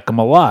 I like them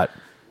a lot.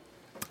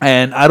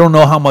 And I don't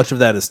know how much of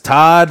that is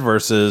Todd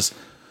versus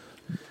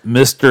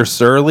Mr.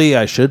 Surly.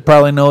 I should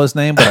probably know his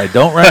name, but I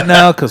don't right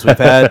now because we've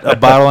had a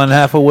bottle and a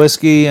half of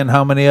whiskey and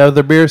how many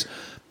other beers.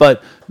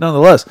 But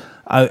nonetheless,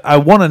 I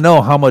want to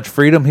know how much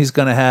freedom he's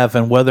going to have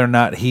and whether or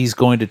not he's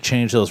going to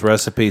change those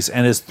recipes.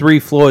 And is Three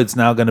Floyds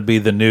now going to be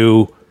the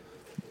new,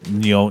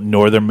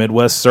 Northern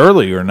Midwest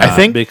Surly or not? I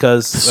think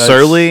because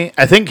Surly.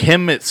 I think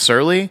him at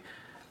Surly.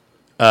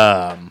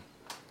 Kyle's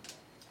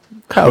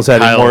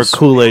adding more Kyle's-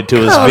 Kool-Aid to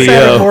his Kyle's VO.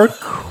 adding more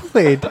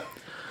Kool-Aid.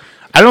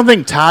 I don't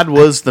think Todd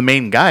was the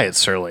main guy at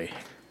Surly.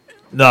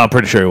 No, I'm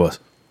pretty sure he was.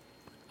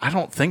 I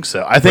don't think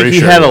so. I think Pretty he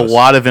sure had he a was.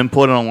 lot of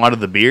input on a lot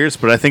of the beers,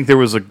 but I think there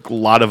was a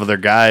lot of other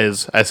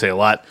guys. I say a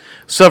lot,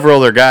 several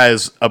other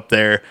guys up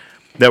there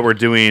that were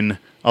doing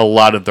a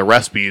lot of the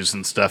recipes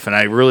and stuff. And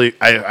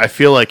I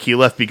feel like he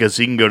left because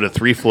he can go to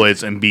Three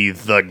Floyds and be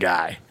the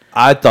guy.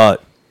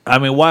 I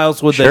mean, why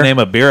else would Sure. they name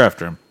a beer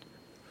after him?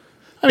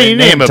 I mean,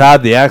 They named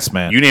Todd the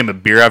Axeman. you name a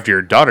beer after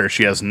your daughter,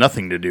 she has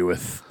nothing to do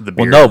with the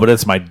beer. Well, no, but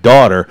it's my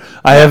daughter.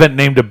 I haven't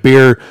named a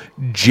beer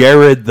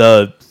Jared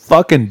the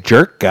fucking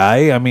jerk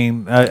guy. I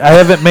mean, I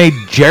haven't made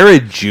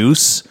Jared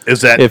juice,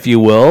 Is that- if you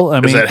will? I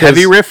Is mean, that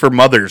heavy riff or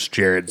Mother's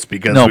Jared's?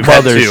 Because No, we've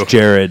had Mother's two.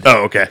 Jared.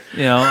 Oh, okay.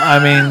 I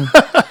mean,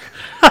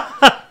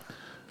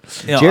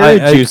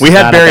 Jared juice. We It's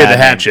had not a Barry bad the name.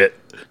 Hatchet.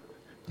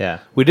 Yeah.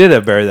 we did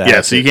have Barry that.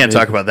 Yeah, so you can't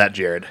talk about that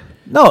Jared.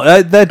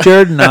 No, that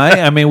Jared and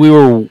I mean, we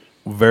were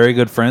very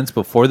good friends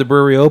before the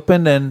brewery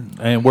opened,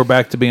 and we're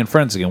back to being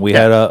friends again. We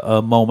had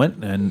a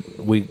moment, and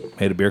we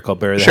made a beer called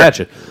Bury the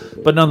Hatchet.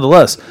 But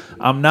nonetheless,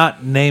 I'm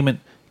not naming.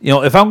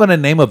 If I'm going to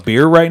name a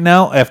beer right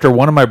now after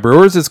one of my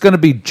brewers, it's going to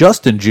be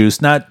Justin Juice,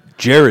 not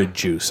Jared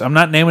Juice. I'm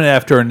not naming it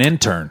after an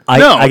intern.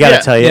 I got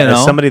to tell you,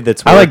 as somebody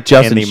that's I like worked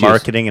Justin in the Juice.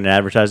 marketing and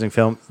advertising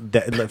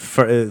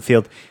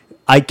field,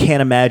 I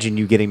can't imagine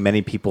you getting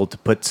many people to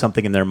put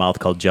something in their mouth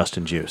called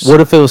Justin Juice.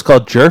 What if it was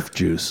called Jerf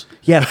Juice?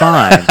 Yeah,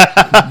 fine.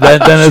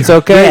 Then it's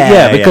okay.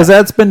 Yeah, Because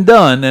that's been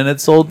done and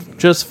it's sold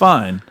just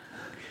fine.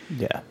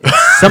 Yeah.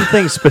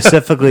 Something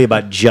specifically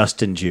about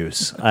Justin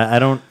Juice. I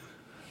don't...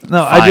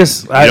 No, Fine.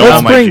 Let's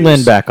my bring juice.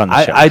 Lynn back on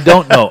the show. I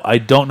don't know. I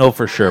don't know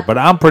for sure, but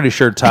I'm pretty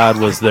sure Todd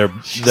was their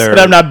said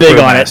I'm not big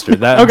on it.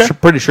 brewmaster. I'm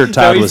pretty sure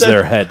Todd was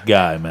their head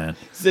guy, man.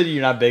 Said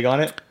you're not big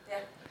on it?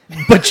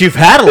 But you've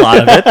had a lot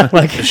of it.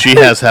 Like, She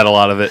has had a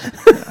lot of it.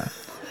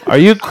 Are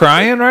you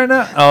crying right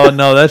now? Oh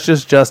no, that's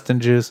just Justin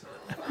Juice.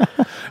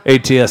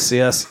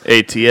 ATSCS.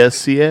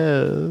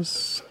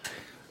 ATSCS.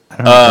 I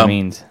don't know what that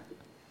means.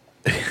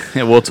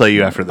 Yeah, we'll tell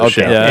you after the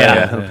show.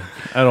 Yeah.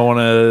 I don't want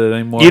to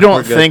anymore. You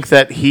don't think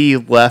that he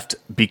left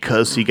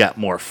because he got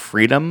more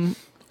freedom?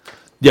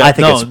 Yeah, I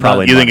think it's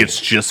probably You money. think it's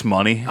just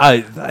money?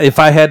 If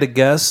I had to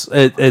guess,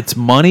 it's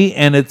money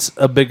and it's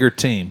a bigger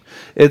team.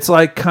 It's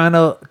like kind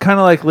of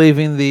like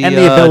leaving the, And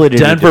the ability to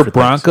do Denver different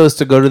Broncos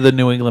to go to the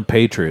New England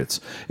Patriots.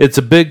 It's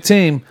a big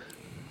team,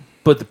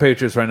 but the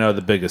Patriots right now are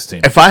the biggest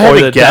team. If I had Or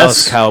to the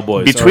Dallas guess,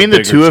 Cowboys between are a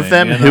the two bigger of team,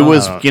 them, you who know?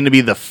 was going to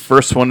be the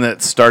first one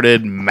that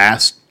started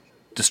mass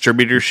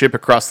distributorship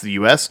across the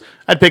U.S.,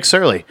 I'd pick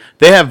Surly.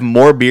 They have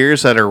more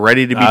beers that are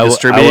ready to be I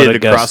distributed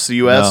would've across guessed- the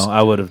U.S. No,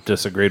 I would have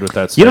disagreed with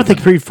that. you don't think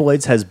statement. Three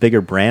Floyds has bigger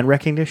brand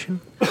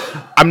recognition?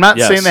 I'm not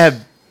Yes. saying they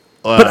have.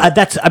 But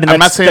I'm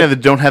not saying that they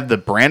don't have the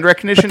brand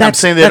recognition. I'm that's-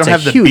 saying they that's don't a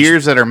have the huge-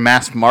 beers that are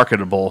mass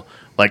marketable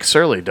like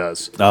Surly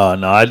does. Oh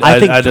no, I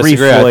think disagree.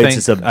 Three Floyds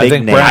is a I big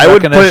think name. brand I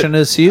would recognition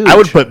is huge. I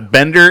would put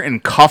Bender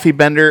and Coffee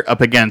Bender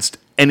up against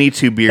any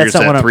two beers That's not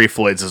what that I'm- Three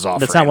Floyds is offering.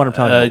 That's not what I'm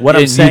talking about. What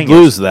I'm and saying you'd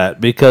lose is... that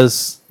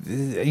because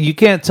you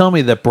can't tell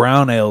me that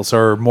brown ales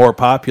are more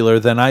popular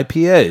than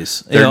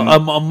IPAs.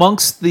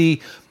 Amongst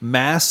the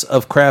mass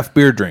of craft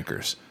beer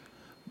drinkers,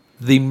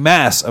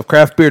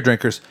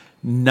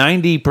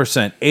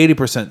 90%,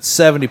 80%,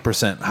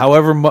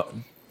 70%,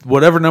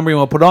 whatever number you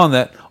want to put on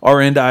that,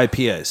 are into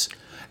IPAs.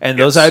 And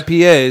those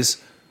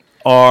IPAs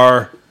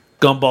are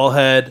Gumball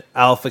Head,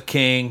 Alpha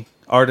King,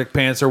 Arctic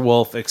Panther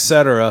Wolf,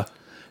 etc.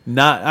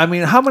 How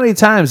many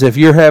times, if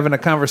you're having a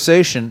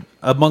conversation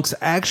amongst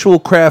actual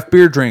craft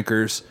beer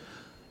drinkers,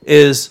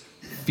 is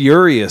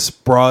Furious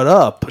brought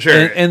up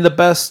Sure. in the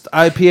best IPA But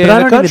I in don't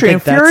the even country? think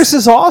And Furious that's-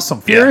 is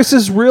awesome. Furious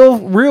is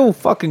real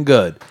fucking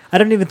good. I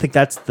don't even think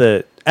that's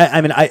the...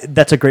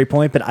 that's a great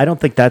point, but I don't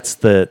think that's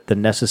the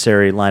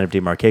necessary line of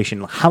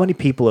demarcation. How many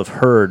people have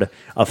heard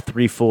of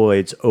Three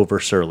Floyds over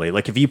Surly?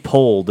 Like, if you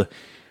polled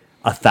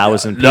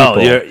 1,000 people,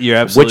 No, you're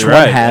absolutely which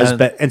right. one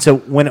has... And so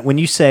when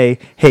you say,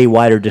 hey,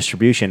 wider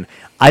distribution,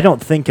 I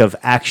don't think of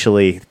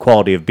actually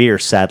quality of beer,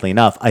 sadly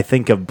enough. I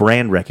think of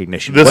brand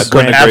recognition. This What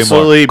brand-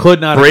 absolutely Could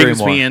not agree brings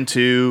more. me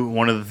into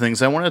one of the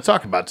things I want to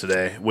talk about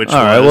today, which All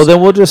right, was, well then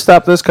we'll just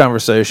stop this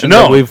conversation.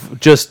 No. that we've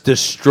just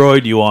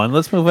destroyed you on.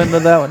 Let's move into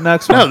that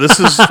next one. no, this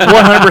is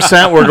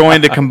 100%. We're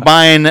going to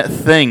combine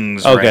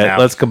things right Okay, now.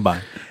 let's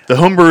combine. The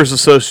Homebrewers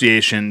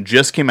Association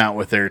just came out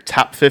with their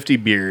top 50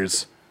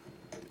 beers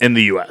in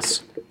the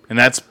U.S., and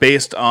that's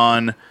based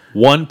on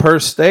One per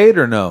state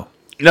or no?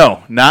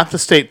 no, not the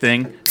state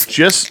thing,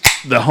 just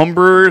the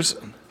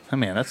homebrewers. Oh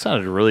man, that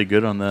sounded really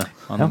good on the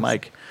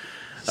mic.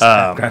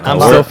 I'm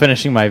still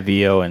finishing my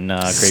VO and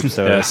grape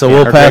soda. Yeah, so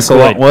we'll Or pass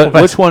grape along.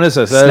 Kool-Aid. Which one is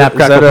this? Snap, Is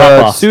crackle, that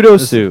pop off. Pseudo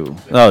Sue?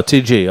 Oh,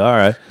 TG. All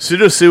right.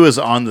 Pseudo Sue is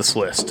on this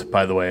list,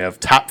 by the way, of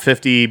top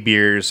 50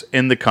 beers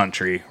in the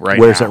country right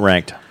Where's now. it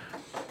ranked?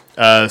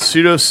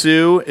 Pseudo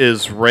Sue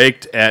is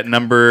ranked at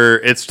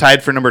it's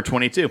tied for number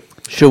 22.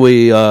 Should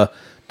we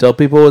tell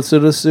people what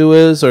Pseudo Sue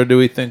is, or do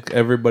we think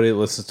everybody that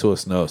listens to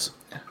us knows?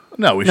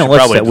 No, we No, should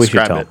let's probably say- we should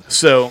describe tell it. them.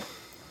 So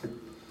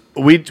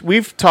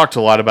we've talked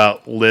a lot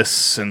about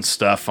lists and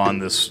stuff on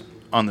this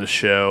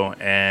show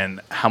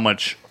and how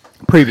much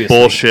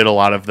bullshit a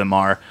lot of them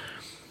are.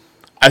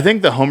 I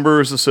think the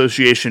Homebrewers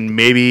Association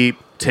maybe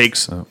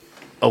takes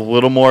a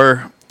little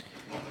more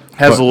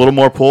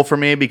pull for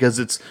me because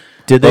it's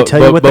Did they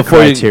tell you what the before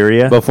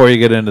criteria? before you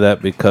get into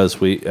that, because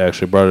we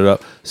actually brought it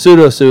up,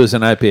 Pseudo Sue is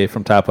an IPA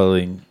from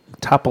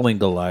Toppling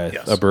Goliath,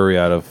 Yes. a brewery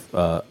out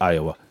of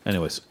Iowa.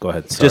 Anyways, go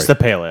ahead. Sorry. Just the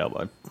pale ale,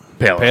 bud.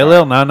 pale pale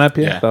ale, not an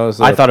IPA.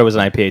 Yeah. I I thought it was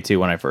an IPA too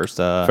when I first.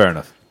 fair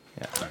enough.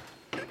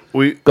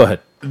 we Go ahead.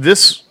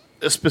 this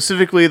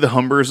specifically the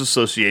Homebrewers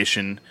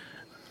Association.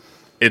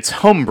 It's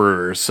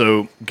homebrewers,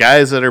 so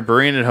guys that are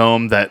brewing at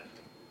home that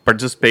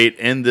participate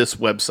in this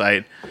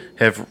website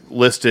have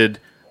listed,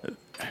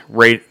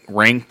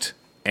 ranked,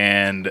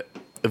 and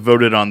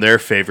voted on their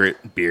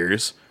favorite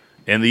beers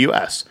in the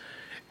U.S.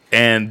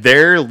 And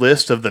their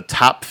list of the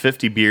top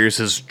 50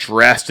 beers is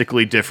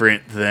drastically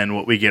different than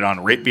what we get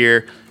on Rate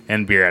Beer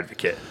and Beer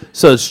Advocate.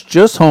 So it's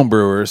just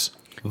homebrewers,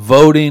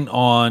 voting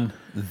on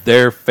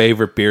their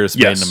favorite beers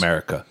made Yes. in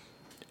America.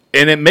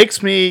 And it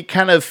makes me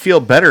kind of feel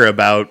better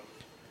about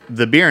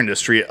the beer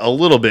industry a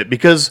little bit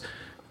because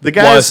the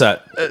guys, Why is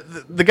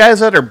that? The guys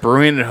that are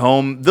brewing at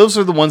home, those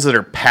are the ones that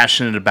are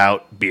passionate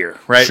about beer,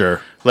 right?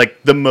 Sure.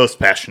 Like the most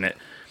passionate.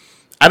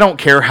 I don't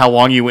care how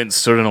long you went and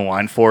stood in a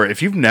line for.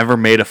 If you've never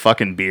made a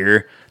fucking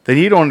beer, then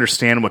you don't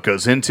understand what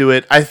goes into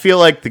it. I feel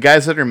like the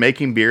guys that are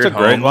making beer It's at a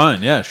great home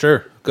line. Yeah,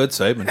 sure. Good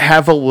statement.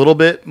 have a little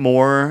bit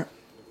more.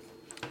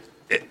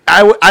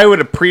 I would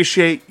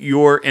appreciate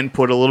your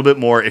input a little bit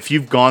more if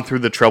you've gone through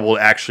the trouble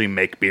to actually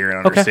make beer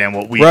and understand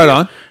what we Right do.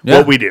 on. Yeah.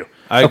 What we do.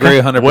 I agree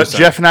 100%. What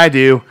Jeff and I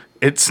do,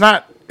 it's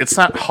not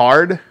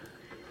hard.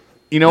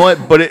 You know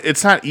what? But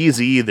it's not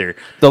easy either.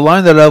 The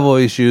line that I've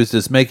always used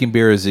is making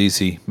beer is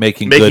easy,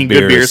 making good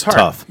beer is hard.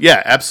 tough.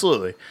 Yeah,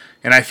 absolutely.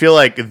 And I feel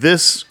like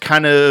this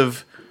kind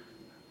of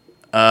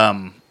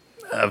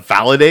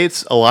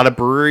validates a lot of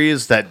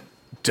breweries that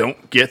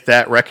don't get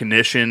that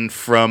recognition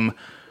from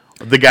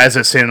the guys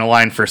that stand in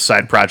line for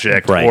Side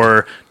Project Right.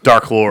 or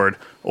Dark Lord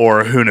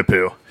or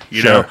Hunapoo.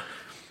 You Sure. know?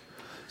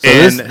 So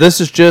And this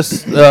is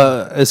just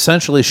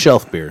essentially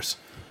shelf beers.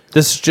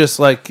 This is just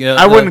like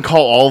I wouldn't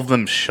call all of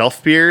them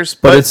shelf beers,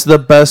 but it's the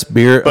best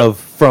beer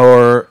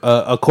for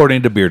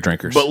according to beer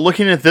drinkers. But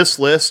looking at this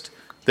list,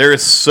 there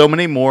is so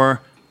many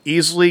more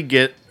easily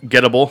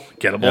gettable.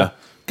 Yeah.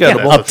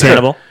 Gettable.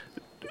 Obtainable.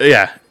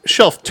 Yeah,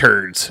 shelf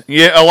turds.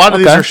 Yeah, a lot of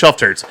these Okay. are shelf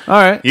turds.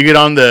 All right. You get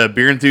on the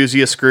beer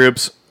enthusiast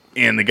groups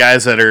and the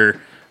guys that are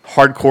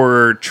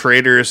hardcore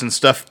traders and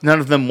stuff, none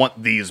of them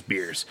want these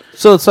beers.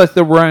 So it's like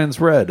the Ryan's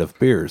Red of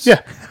beers.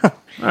 Yeah. All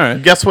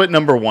right. Guess what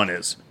number one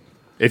is?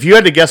 If you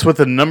had to guess what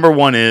the number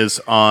one is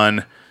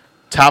on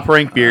top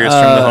ranked beers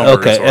from the home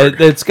Okay. Brewers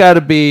org. It's got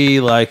to be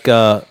like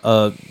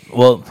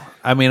well,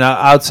 I mean,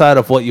 outside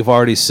of what you've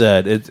already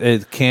said,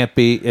 it can't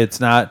be. It's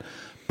not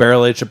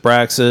Barrel Age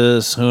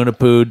Abraxas,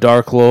 Hunapoo,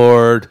 Dark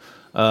Lord.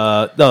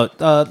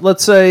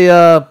 Let's say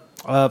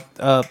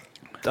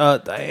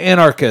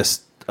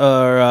Anarchist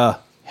or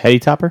Heady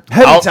Topper?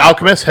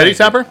 Alchemist, Heady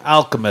Topper?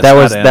 Alchemist. That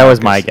not was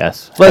Anarchist. my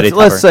guess. Heady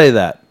Let's Topper. say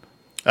that.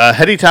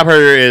 Heady Topper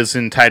is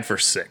tied for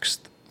sixth.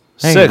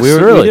 Hey, Six, we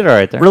really? did all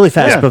right there. Really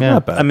fast, Yeah. but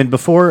Not bad. I mean,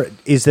 before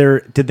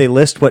did they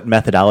list what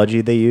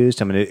methodology they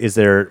used? I mean,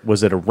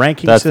 was it a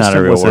ranking That's system? not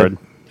a real was word. It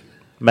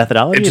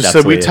methodology? It just That's said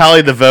what we it is.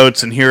 tallied the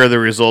votes, and here are the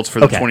results for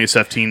the Okay.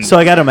 2017. So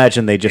I got to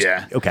imagine they just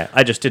Yeah. okay.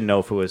 I just didn't know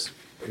if it was.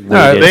 All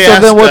right. They So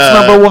then, asked,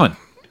 what's number one?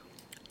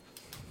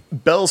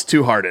 Bell's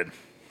Two Hearted.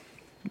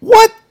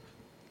 What?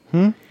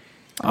 All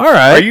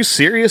right. Are you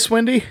serious,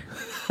 Wendy?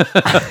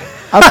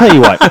 I'll tell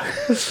you what.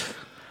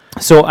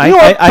 So You know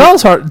what?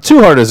 Bell's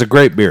Two Heart is a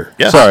great beer.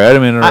 Yes. Sorry, I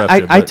didn't mean to interrupt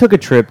you. I but- took a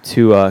trip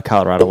to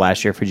Colorado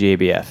last year for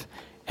GABF,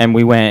 and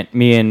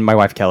me and my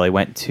wife Kelly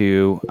went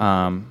to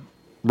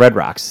Red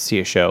Rocks to see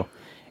a show,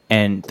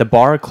 and the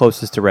bar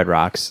closest to Red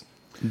Rocks,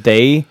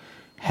 they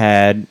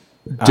had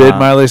Did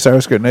Miley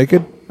Cyrus get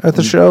naked at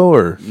the show,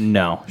 or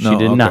no, she No?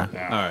 did Okay. not.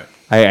 All right.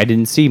 I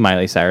didn't see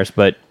Miley Cyrus,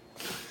 but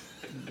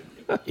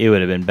it would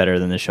have been better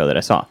than the show that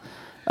I saw.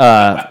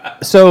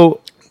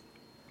 So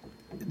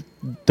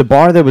the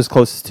bar that was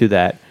closest to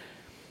that,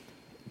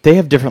 they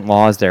have different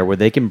laws there where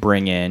they can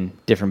bring in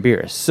different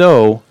beers.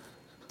 So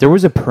there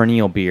was a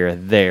perennial beer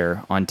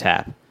there on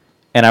tap,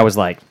 and I was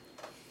like,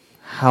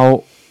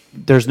 "How?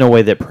 There's no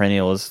way that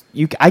perennial is.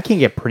 I can't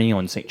get perennial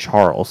in St.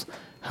 Charles.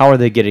 How are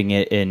they getting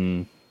it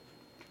in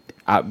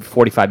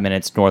 45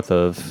 minutes north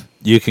of?"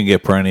 You can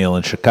get perennial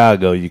in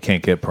Chicago. You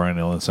can't get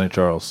perennial in St.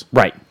 Charles.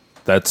 Right.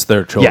 That's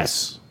their choice.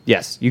 Yes.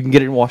 Yes. You can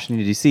get it in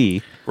Washington,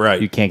 D.C.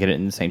 Right. You can't get it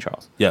in St.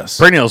 Charles. Yes.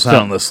 Perennial's not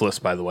on this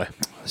list, by the way.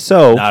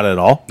 So Not at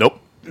all. Nope.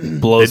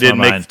 Blows They didn't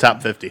my make mind. the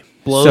top 50.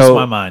 Blows So-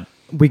 my mind.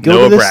 we go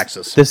No to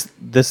Abraxas.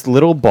 this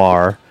little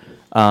bar.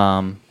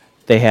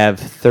 They have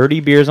 30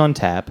 beers on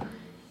tap,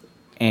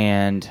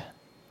 and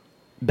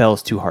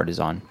Bell's Too Hard is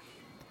on.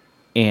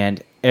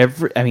 And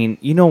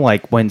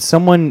like when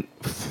someone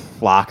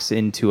flocks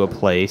into a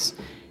place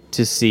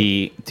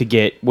to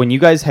get when you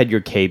guys had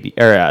your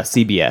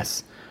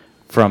CBS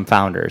from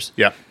Founders.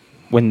 Yeah.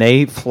 When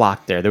they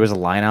flocked there was a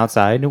line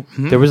outside.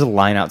 Mm-hmm. There was a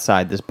line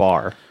outside this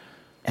bar,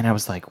 and I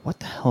was like, "What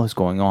the hell is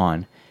going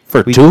on?"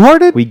 For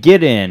Two-Hearted? We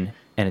get in,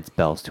 and it's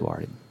Bell's Two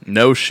Hearted.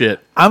 No shit.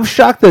 I'm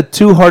shocked that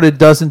Two-Hearted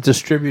doesn't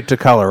distribute to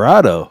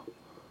Colorado.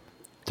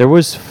 There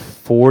was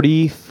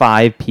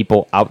 45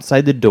 people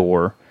outside the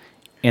door,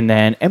 and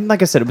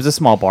like I said, it was a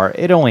small bar.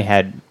 It only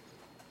had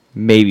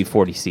maybe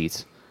 40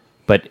 seats,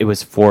 but it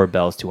was for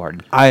Bell's Two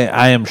Hearted.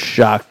 I am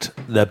shocked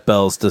that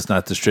Bell's does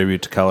not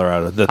distribute to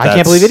Colorado. I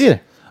can't believe it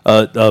either.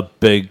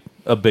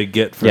 A big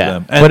get for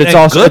them. but it's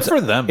also good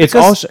for them. It's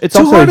because also a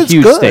Two-Hearted's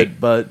huge good, state.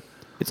 but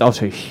It's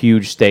also a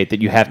huge state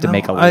that you have to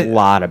make a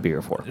lot of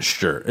beer for.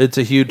 sure, it's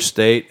a huge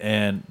state,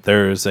 and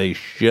there's a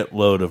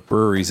shitload of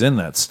breweries in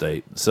that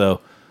state. So,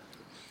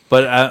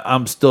 but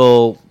I'm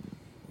still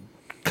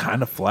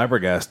kind of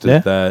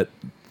flabbergasted that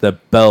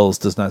Bell's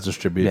does not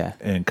distribute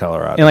in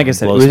Colorado. And like I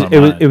said, blows my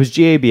mind. it was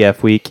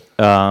GABF week.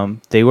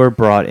 They were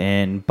brought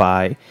in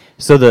by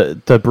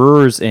the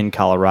brewers in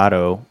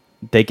Colorado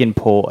they can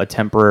pull a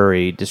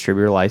temporary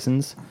distributor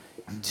license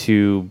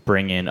to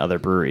bring in other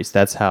breweries.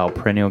 That's how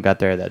Perennial got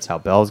there. That's how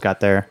Bell's got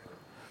there.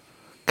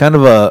 Kind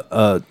of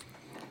a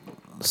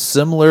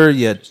similar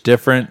yet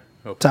different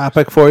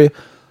topic for you.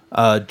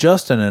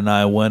 Justin and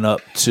I went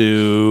up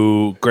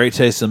to Great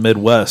Taste of the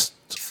Midwest.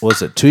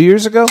 Was it 2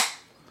 years ago?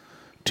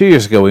 2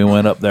 years ago we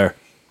went up there.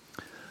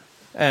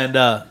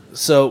 And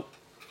so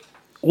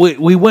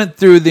we went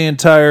through the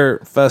entire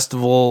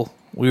festival.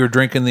 We were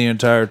drinking the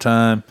entire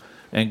time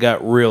and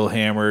got real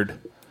hammered.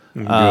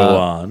 Go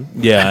on.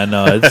 Yeah, I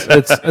know.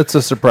 It's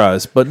a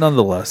surprise, but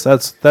nonetheless,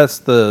 that's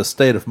the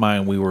state of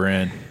mind we were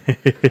in.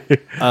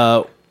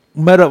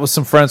 Met up with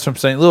some friends from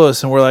St.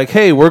 Louis, and we're like,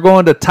 "Hey, we're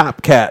going to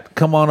Top Cat.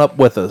 Come on up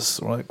with us."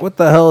 We're like, "What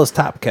the hell is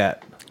Top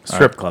Cat?"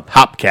 Strip club.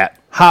 Hopcat.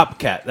 Hop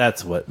Cat.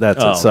 That's what.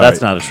 That's Oh, it. Sorry.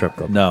 that's not a strip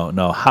club.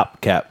 No,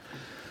 Hop Cat.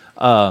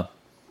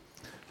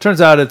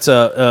 Turns out it's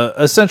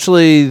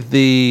essentially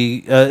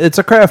it's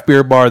a craft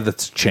beer bar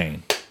that's a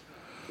chain.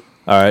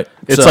 All right,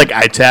 It's so- like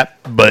ITAP,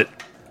 but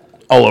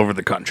all over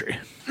the country.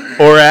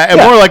 Or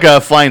more like a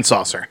flying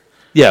saucer.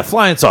 Yeah,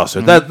 flying saucer.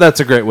 That's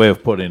a great way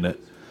of putting it.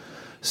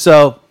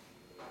 So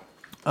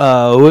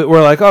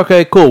we're like,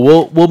 okay, cool.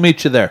 We'll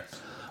meet you there.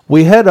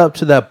 We head up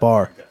to that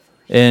bar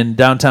in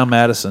downtown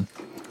Madison,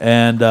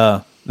 and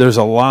there's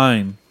a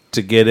line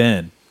to get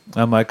in.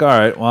 I'm like, all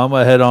right, well, I'm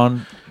gonna head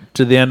on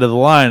to the end of the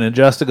line, and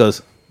Justin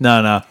goes,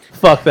 no,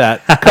 fuck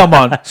that. Come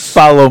on,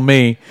 follow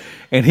me.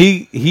 And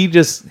he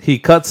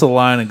cuts the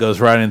line and goes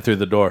right in through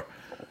the door.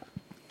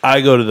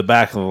 I go to the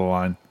back of the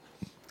line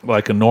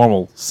like a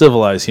normal,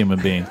 civilized human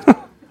being.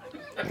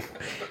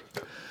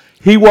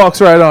 He walks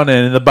right on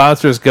in, and the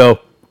bouncers go,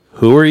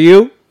 "Who are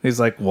you?" He's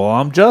like, "Well,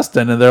 I'm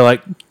Justin." And they're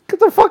like, "Get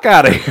the fuck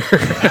out of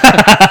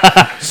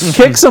here."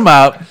 Kicks him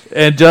out,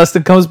 and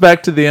Justin comes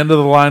back to the end of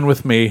the line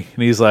with me,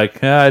 and he's like,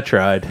 "Yeah, I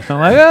tried." I'm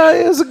like,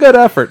 it was a good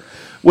effort.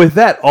 With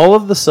that, all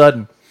of a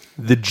sudden,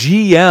 the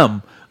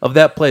GM of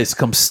that place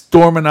comes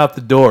storming out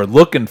the door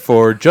looking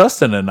for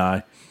Justin and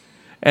I.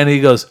 And he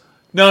goes,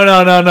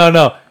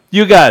 No.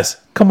 You guys,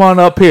 come on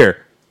up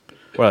here.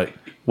 We're like,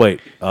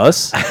 wait,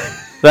 us?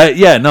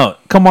 Yeah, no,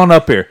 come on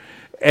up here.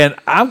 And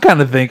I'm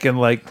kind of thinking,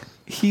 like,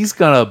 he's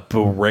going to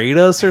berate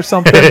us or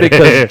something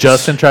because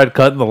Justin tried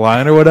cutting the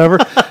line or whatever.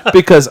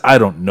 Because I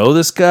don't know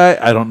this guy.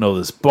 I don't know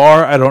this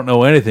bar. I don't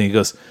know anything. He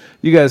goes,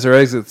 "You guys are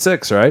Exit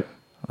 6, right?"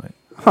 I'm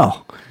like,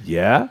 "Oh,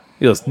 yeah."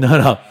 He goes,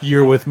 No,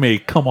 you're with me.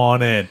 Come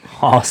on in.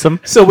 Awesome.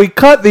 So we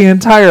cut the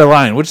entire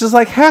line, which is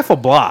like half a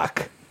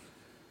block.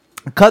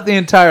 Cut the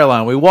entire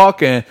line. We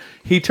walk in.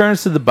 He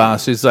turns to the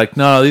bouncer. He's like,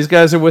 No, these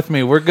guys are with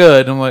me. We're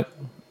good. I'm like,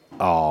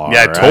 all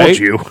Yeah, I told right.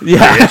 you.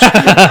 Yeah.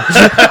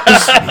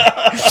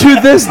 To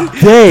this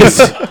day,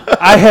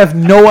 I have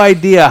no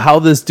idea how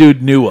this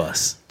dude knew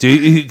us. Do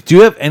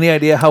you have any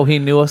idea how he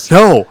knew us?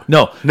 No.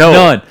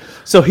 None.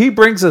 So he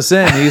brings us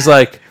in. He's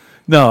like,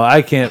 "No,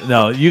 I can't.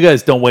 No, you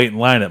guys don't wait in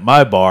line at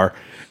my bar,"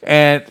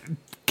 and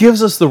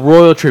gives us the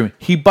royal treatment.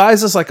 He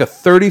buys us like a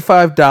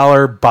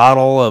 $35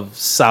 bottle of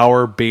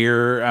sour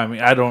beer. I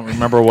mean, I don't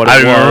remember what it was.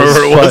 I don't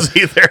remember what it was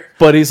either.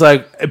 But he's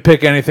like,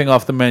 "Pick anything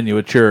off the menu.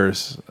 It's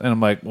yours." And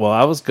I'm like, "Well,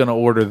 I was gonna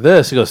order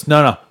this." He goes,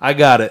 "No, I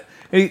got it."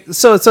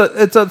 So it's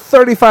a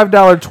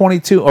 $35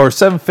 $22 or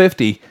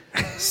 $7.50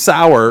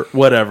 sour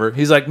whatever.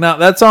 He's like, "No,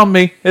 that's on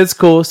me. It's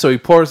cool." So he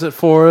pours it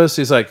for us.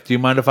 He's like, "Do you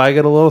mind if I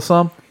get a little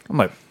some?" I'm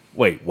like,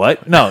 "Wait,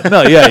 what? No,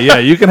 yeah.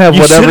 You can have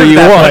whatever you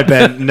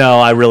want." No,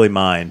 I really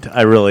mind.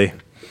 I really.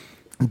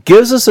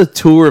 Gives us a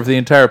tour of the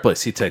entire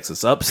place. He takes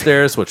us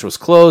upstairs, which was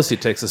closed. He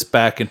takes us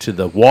back into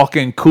the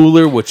walk-in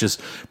cooler, which is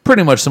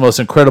pretty much the most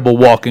incredible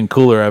walk-in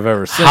cooler I've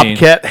ever seen.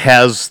 Hopcat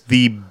has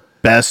the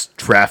best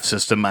draft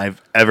system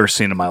I've ever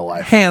seen in my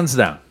life. Hands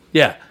down.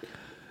 Yeah.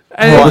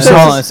 And Hold it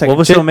on was- a second. What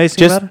was so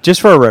amazing about it? Just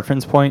for a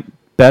reference point,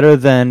 better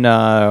than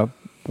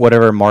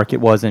whatever market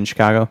was in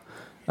Chicago.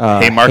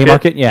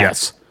 Haymarket? Yeah.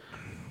 Yes.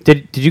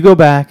 Did you go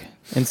back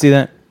and see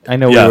that? I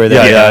know Yeah, we were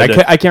there. yeah, I I, did.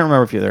 I can't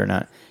remember if you were there or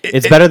not.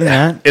 It's better than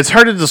that. It's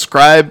hard to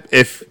describe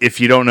if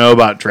you don't know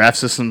about draft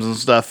systems and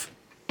stuff.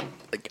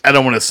 Like, I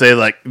don't want to say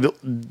like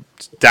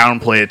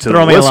downplay it to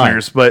Throw the me a line.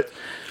 listeners, but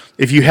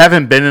if you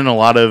haven't been in a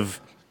lot of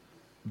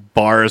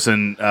bars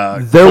and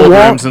cold Their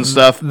rooms and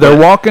stuff, Their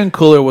walk-in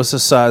cooler was the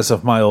size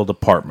of my old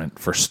apartment,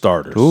 for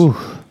starters. Ooh.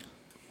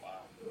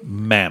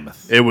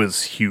 Mammoth. it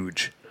was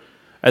huge.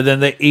 And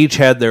then they each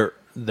had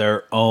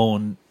their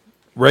own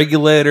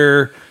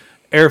regulator,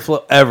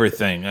 airflow,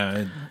 everything.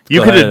 You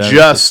Go could ahead,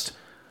 adjust.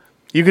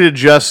 You could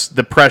adjust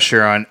the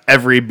pressure on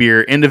every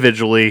beer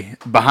individually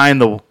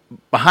behind the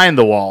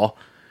wall,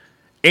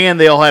 and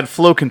they all had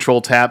flow control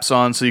taps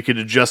on, so you could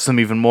adjust them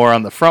even more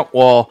on the front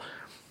wall.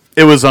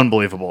 It was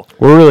unbelievable.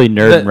 We're really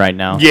nerding right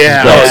now.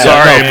 Yeah, Yeah, I'm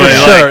sorry, no, for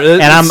but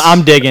sure. And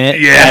I'm digging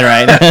it.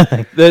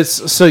 Yeah. Right.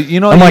 So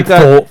you know, I'm you like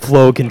got,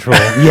 flow control.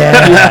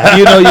 Yeah.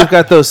 you know, you've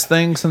got those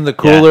things in the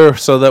cooler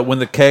so that when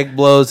the keg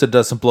blows, it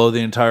doesn't blow the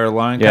entire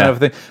line, kind Yeah. of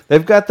thing.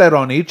 They've got that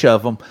on each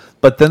of them,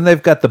 but then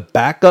they've got the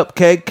backup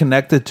keg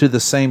connected to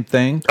the same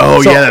thing.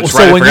 Oh, yeah, that's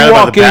right. I So when forgot you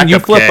about walk the in, you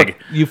backup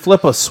keg.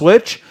 flip a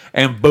switch,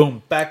 and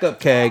boom, backup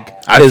keg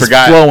I is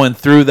forgot. flowing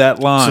through that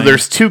line. So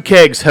there's 2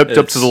 kegs hooked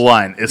up to the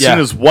line. As soon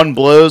as one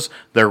blows,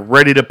 they're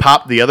ready to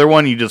pop the other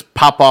one. You just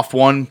pop off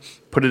one,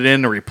 put it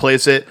in, and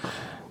replace it.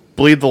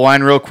 Bleed the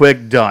line real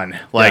quick. Done.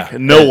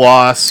 No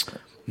loss,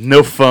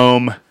 no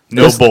foam,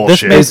 no bullshit.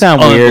 This may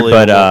sound weird,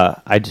 but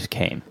Unbelievable. I just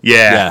came.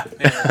 Yeah.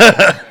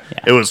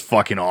 It was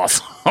fucking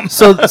awesome.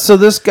 So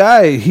this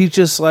guy, he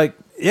just like,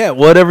 yeah,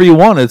 whatever you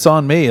want, it's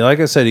on me. Like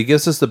I said, he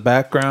gives us the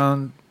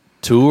background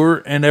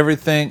tour and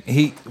everything.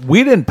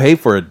 We didn't pay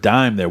for a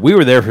dime there. We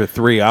were there for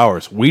 3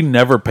 hours. We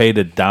never paid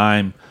a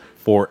dime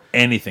for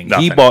anything.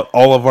 Nothing. He bought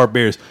all of our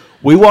beers.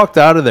 We walked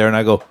out of there, and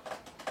I go,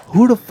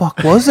 who the fuck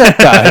was that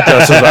guy?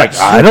 Justin's like,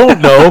 I don't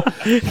know.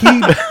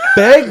 He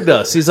begged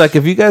us. He's like,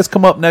 if you guys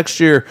come up next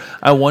year,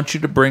 I want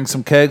you to bring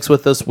some kegs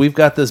with us. We've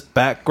got this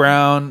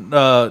background,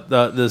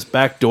 this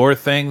back door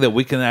thing that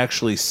we can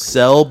actually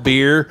sell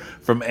beer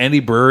from any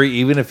brewery,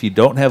 even if you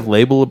don't have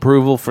label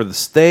approval for the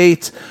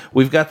state.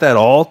 We've got that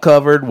all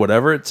covered,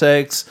 whatever it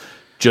takes.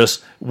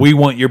 Just, we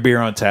want your beer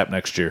on tap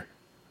next year.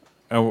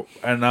 And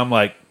I'm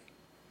like,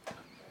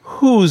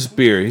 whose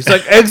beer? He's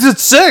like, Exit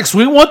 6.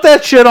 We want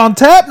that shit on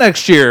tap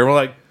next year. We're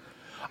like,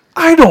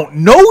 I don't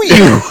know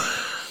you.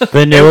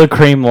 Vanilla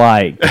cream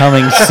light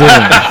coming soon.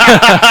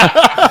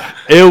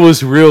 It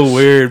was real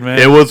weird, man.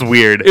 It was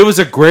weird. It was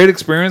a great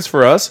experience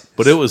for us,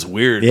 but it was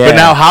weird. Yeah. But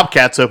now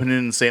Hopcat's opening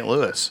in St.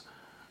 Louis.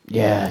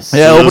 Yes.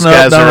 Yeah, So open those up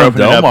guys down are on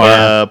opening up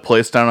Delmar. a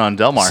place down on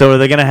Delmar. So are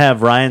they going to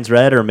have Ryan's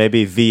Red or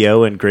maybe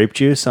VO and grape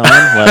juice on?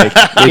 Like,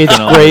 It's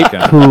can only great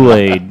count.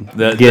 Kool-Aid.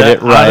 That- Get that-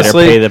 it right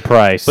honestly, or pay the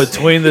price.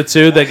 Between the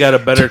two, they got a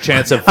better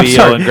chance of I'm VO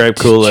sorry, and grape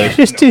Kool-Aid.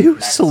 Just to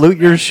salute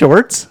your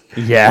shorts?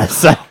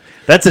 yes.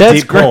 That's a That's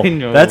deep pull. great.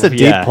 That's a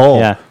deep Yeah, pull.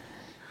 Yeah.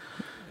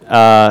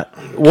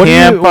 What do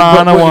Camp you,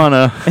 on a what-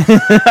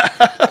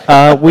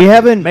 wanna. we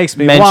haven't Makes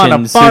me wanna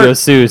mentioned fart. Pseudo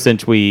Sue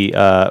since we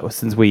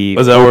Was that what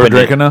we're opened it.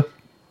 drinking now?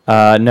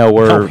 No,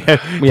 we're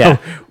yeah.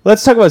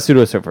 Let's talk about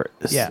Pseudo Sue first.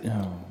 Yeah.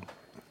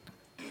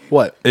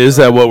 What? Is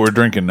that what we're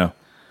drinking now?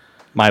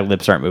 My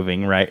lips aren't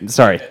moving right.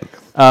 Sorry.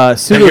 If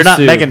Pseudo you're not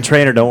Sue. Megan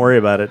Trainor, don't worry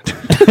about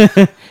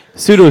it.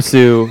 Pseudo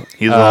Sue.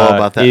 He's all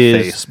about that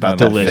is face. About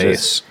delicious. that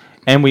face.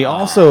 And we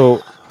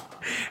also,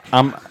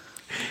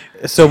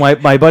 so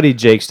my buddy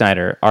Jake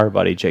Snyder, our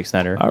buddy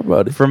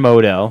from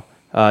Modell,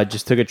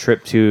 just took a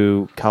trip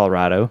to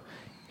Colorado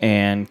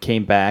and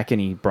came back,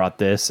 and he brought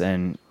this,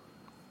 and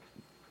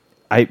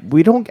I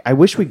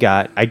wish we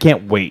got. I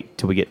can't wait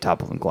till we get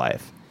Topple and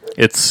Goliath.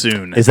 It's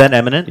soon. Is that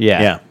imminent?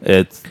 Yeah.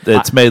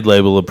 It's made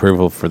label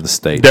approval for the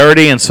state. They're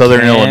already in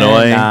Southern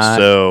Illinois, Cannot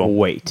so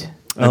wait.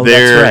 Oh,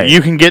 they're that's right.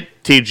 you can get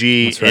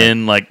TG That's right.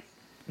 in like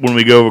when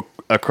we go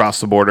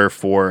across the border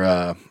for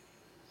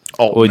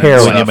When,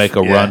 Heroin. when you make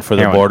a Yeah. run for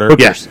the Heroin. border.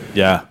 Yes.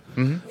 Yeah.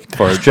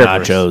 For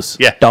Strippers. nachos.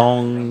 Yeah.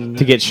 Dong.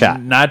 To get shot.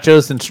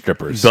 Nachos and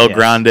strippers. Bel Yes.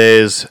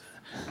 Grandes.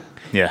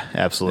 Yeah,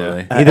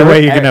 absolutely. Either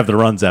way, you can have the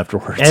runs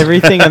afterwards.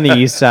 Everything on the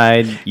east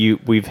side,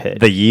 we've hit.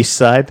 The yeast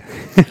side?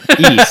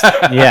 east,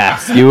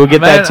 yes, you will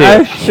get Man, that too.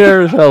 I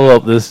sure as hell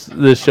hope this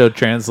show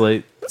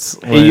translates.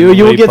 You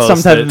will get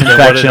some type of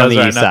infection on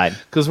the east side.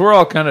 Because we're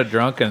all kind of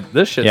drunk, and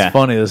this shit's Yeah.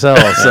 funny as hell.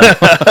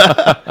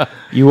 So.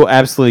 You will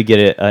absolutely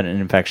get an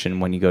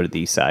infection when you go to the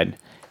east side.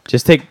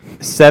 Just take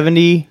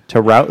 70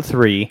 to Route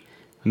 3,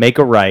 make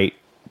a right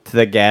to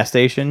the gas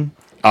station,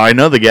 I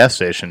know the gas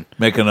station.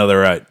 Make another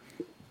right.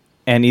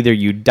 and either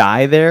you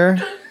die there,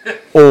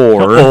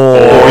 or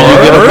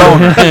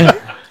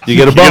You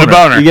get a boner. You get a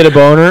boner. you get a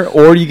boner,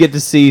 or you get to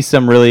see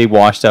some really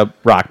washed up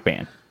rock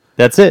band.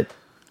 That's it.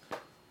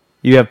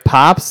 You have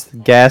Pops,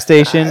 gas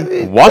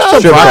station. Washed up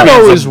Strip rock club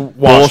band's always some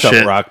washed up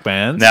bullshit. rock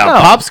bands. Now No.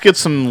 Pops get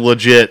some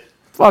legit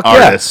Fuck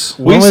artists.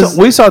 yeah. When was-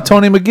 We saw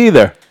Tony McGee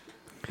there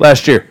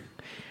last year.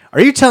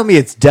 Are you telling me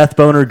it's Death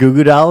Boner Goo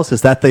Goo Dolls?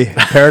 Is that the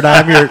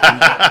paradigm you're...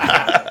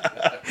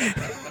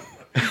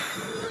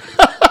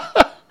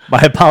 My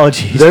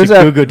apologies There's to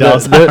that Goo Goo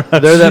Dolls. They're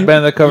that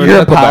band that covers Your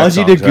Nickelback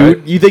apology to songs, Goo.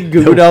 right? You think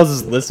Goo Goo Dolls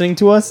is listening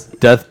to us?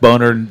 Death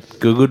Boner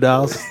Goo Goo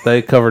Dolls.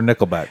 They cover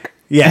Nickelback.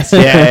 Yes,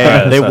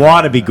 yeah. They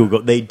want to be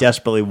Google. They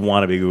desperately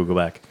want to be Google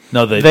back.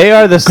 No, They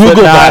are the Google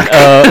Slipknot.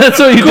 That's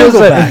what you just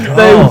said.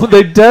 Googleback.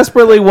 They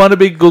desperately want to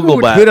be Google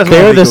Who back. doesn't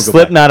They're wanna be the Google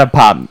Slipknot of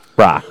pop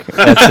rock.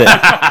 That's it.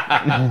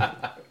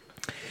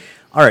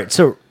 All right,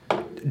 so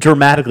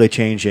dramatically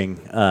changing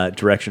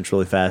directions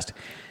really fast.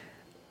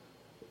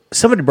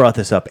 Somebody brought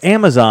this up.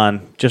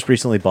 Amazon just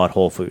recently bought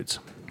Whole Foods.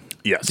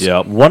 Yes.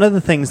 Yep. One of the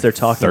things they're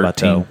talking about,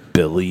 13 though,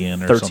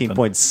 billion or something.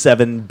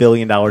 $13.7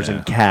 billion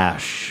in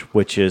cash,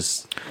 which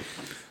is,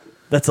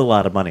 that's a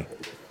lot of money.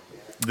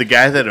 The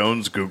guy that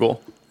owns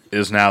Google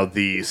is now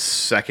the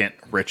second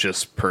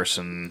richest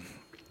person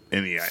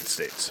in the United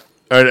States.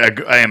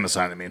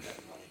 Amazon, I mean.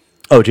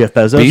 Oh, Jeff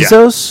Bezos?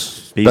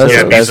 Bezos? Bezos.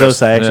 Yeah,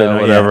 Bezos. I actually Yeah,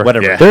 know. whatever. Yeah,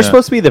 whatever. Yeah. They're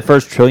supposed to be the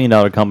first $1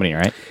 trillion company,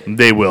 right?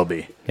 They will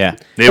be. Yeah.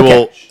 They Okay,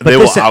 will. but They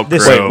will this- outgrow.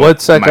 this- Wait,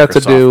 what's that got to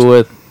do Microsoft.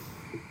 with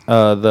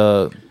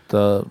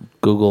the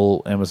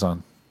Google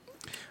Amazon?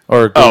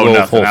 Or Google Oh,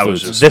 nothing. Whole I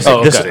was Foods? just-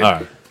 Oh, this- okay. All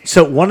right.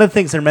 So one of the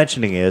things they're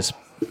mentioning is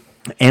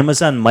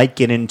Amazon might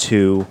get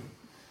into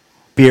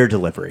beer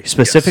delivery,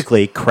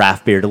 specifically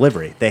craft beer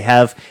delivery. They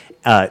have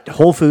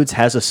Whole Foods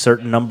has a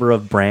certain number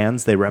of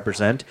brands they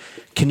represent.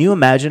 Can you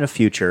imagine a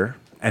future,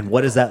 and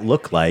what does that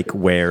look like,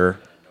 where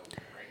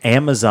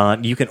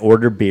Amazon, you can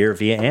order beer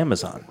via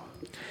Amazon?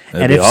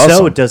 That'd And be if awesome.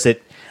 so,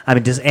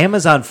 does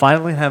Amazon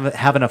finally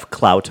have enough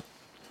clout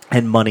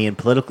and money and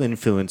political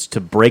influence to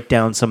break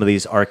down some of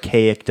these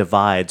archaic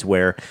divides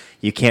where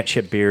you can't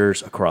ship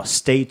beers across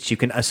states? You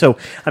can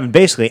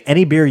basically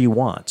any beer you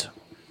want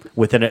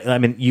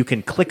you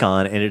can click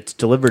on and it's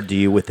delivered to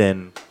you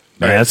within.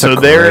 Man, that's So a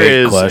there great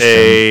is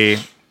question.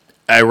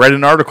 I read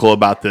an article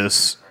about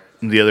this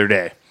the other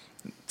day,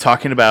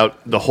 talking about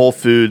the Whole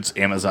Foods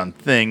Amazon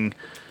thing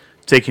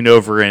taking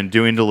over and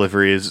doing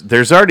deliveries.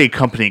 There's already a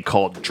company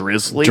called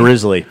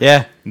Drizzly.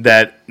 Yeah.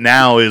 That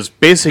now is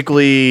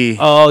basically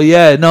Oh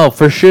yeah, no,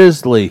 for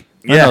Shizzly.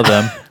 I Yeah. know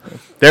them.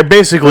 they're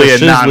basically For a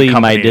Shizzly,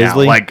 my non-company now.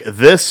 Dizzly. Like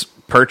this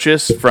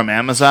purchase from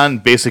Amazon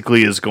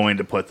basically is going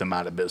to put them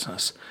out of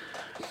business.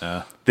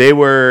 They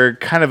were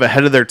kind of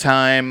ahead of their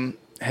time.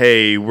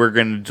 Hey, we're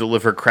going to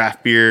deliver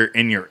craft beer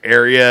in your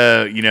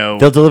area.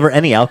 They'll deliver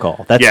any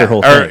alcohol. That's their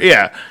whole thing.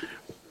 Yeah.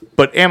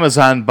 But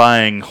Amazon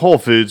buying Whole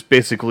Foods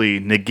basically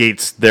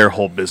negates their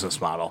whole business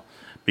model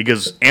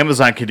because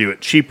Amazon can do it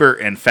cheaper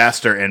and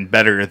faster and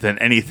better than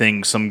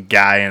anything some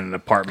guy in an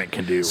apartment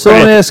can do. So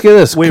let me ask you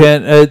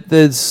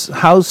this: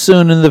 how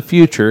soon in the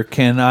future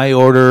can I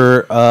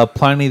order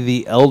Pliny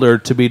the Elder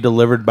to be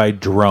delivered by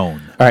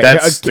drone? All right.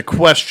 That's the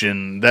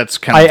question. That's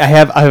kind I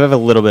of. have a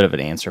little bit of an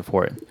answer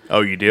for it.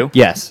 Oh, you do?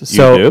 Yes.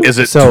 So do? Is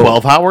it so-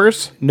 12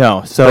 hours?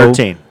 No. So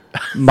 13.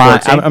 I'm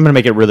going to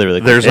make it really, really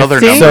quick. There's other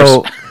 15? numbers.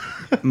 So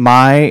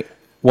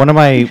one of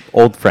my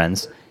old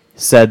friends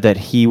said that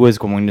he was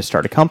going to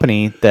start a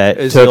company that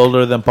Is he took.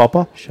 older than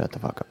Papa? Shut the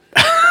fuck up.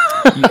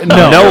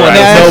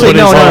 Nobody's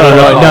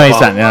No, he's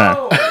Papa.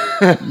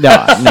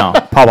 not. No.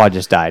 Papa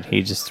just died.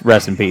 He just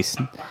rest in peace.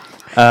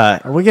 Are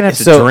we gonna have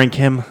to So- drink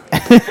him?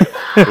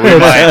 We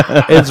might.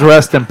 It's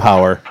rest in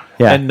power.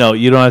 Yeah. And no,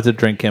 you don't have to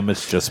drink him.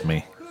 It's just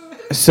me.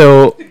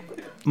 So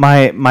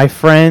my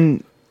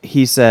friend,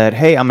 he said,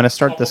 hey, I'm going to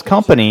start this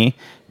company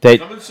that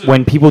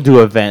when people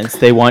do events,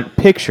 they want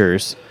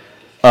pictures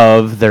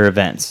of their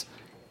events.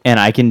 And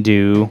I can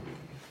do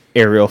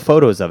aerial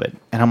photos of it.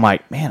 And I'm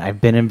like, man, I've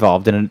been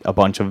involved in a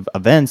bunch of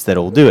events that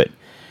will do it.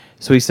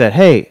 So he said,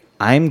 hey,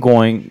 I'm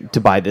going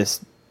to buy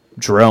this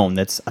drone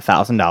that's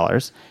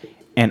 $1,000.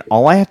 And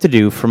all I have to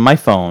do from my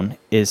phone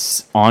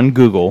is on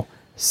Google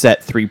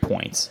set 3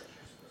 points.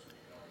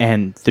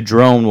 And the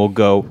drone will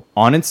go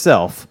on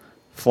itself,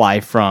 fly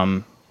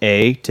from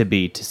A to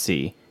B to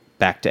C,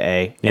 back to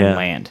A, and Yeah.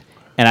 land.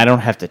 And I don't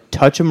have to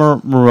touch a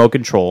remote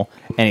control,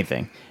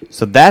 anything.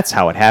 So that's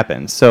how it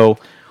happens. So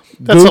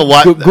That's a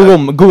lot-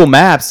 Google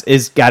Maps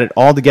is got it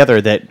all together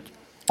that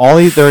all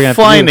they're going to have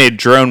to Flying do. a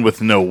drone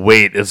with no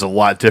weight is a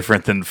lot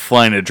different than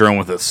flying a drone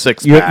with a You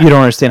six-pack. don't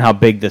understand how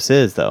big this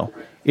is, though.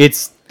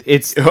 It's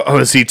Oh,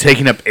 is he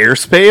taking up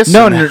airspace?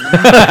 no.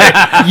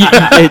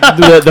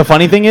 The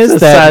funny thing is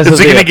that Is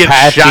he the going to get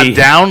Apache. shot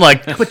down?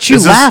 Like, But you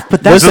is laugh,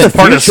 but that's this the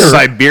part of future.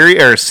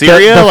 Siberia or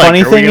Syria? The Like,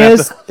 funny are we thing gonna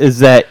have is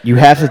that you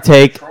have to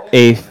take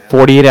a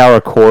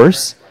 48-hour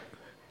course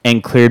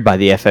and cleared by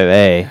the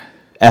FAA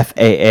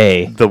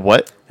the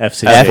what?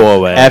 FCC.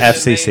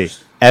 FCC.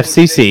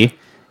 FCC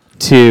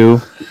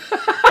to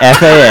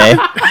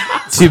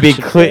FAA to be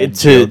clear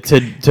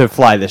to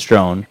fly this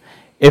drone.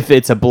 If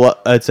it's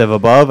it's of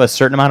above a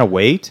certain amount of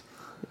weight,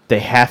 they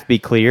have to be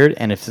cleared,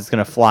 and if it's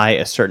going to fly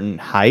a certain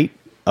height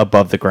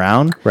above the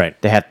ground, Right.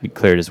 they have to be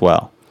cleared as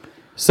well.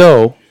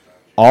 So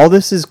all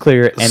this is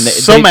clear, and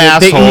Some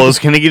asshole is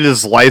going to get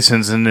his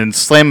license and then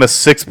slam a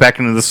six-pack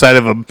into the side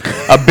of a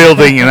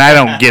building, and I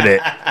don't get it.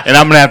 And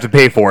I'm going to have to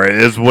pay for it,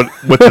 is what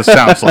this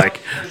sounds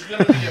like. There's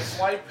going to be a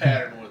flight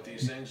pattern with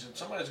these things, and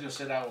somebody's going to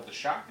sit out with a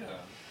shotgun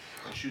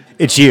and shoot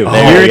the It's you. Oh,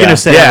 You're yeah. going to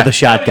sit Yeah. out with a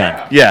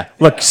shotgun. Yeah.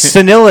 Look,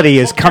 senility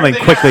is coming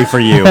quickly for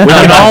you. We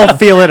can all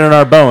feel it in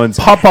our bones.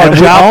 Papa And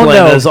we all Joplin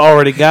know has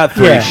already got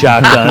 3 Yeah.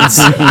 shotguns.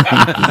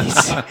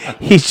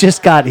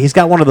 he's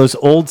got one of those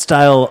old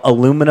style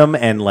aluminum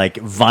and like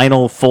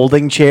vinyl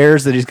folding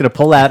chairs that he's going to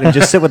pull out and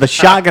just sit with a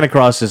shotgun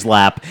across his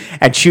lap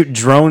and shoot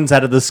drones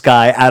out of the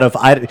sky out of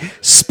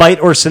spite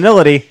or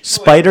senility.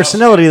 Spite or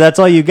senility, that's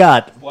all you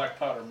got. black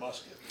powder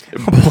musket.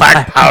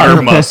 Black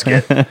powder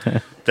musket.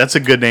 That's a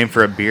good name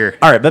for a beer.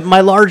 All right, but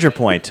my larger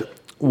point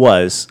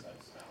was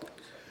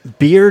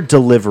beer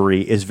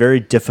delivery is very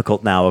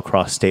difficult now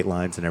across state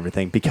lines and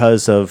everything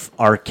because of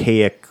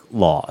archaic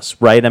laws,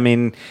 right? I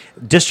mean,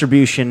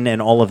 distribution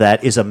and all of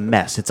that is a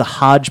mess. It's a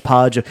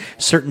hodgepodge.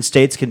 Certain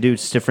states can do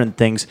different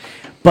things.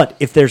 But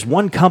if there's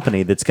one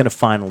company that's going to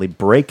finally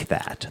break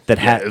that,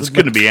 It's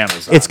going to be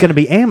Amazon. it's going to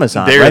be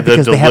Amazon, They're right? the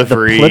Because they have the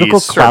delivery political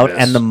clout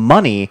service. and the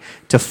money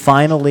to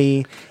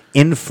finally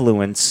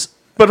influence.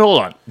 But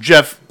hold on.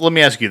 Jeff, let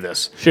me ask you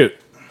this. Shoot.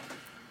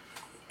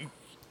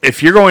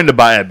 If you're going to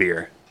buy a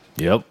beer,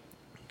 Yep.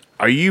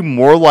 are you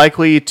more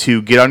likely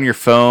to get on your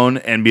phone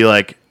and be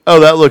like, oh,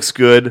 that looks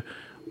good,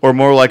 or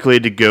more likely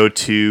to go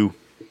to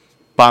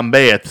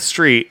Bombay at the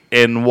street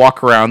and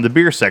walk around the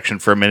beer section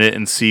for a minute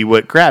and see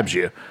what grabs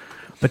you.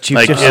 But you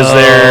Like, just is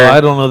there? I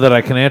don't know that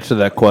I can answer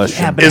that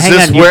question. Yeah, but Is hang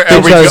this on, where? Are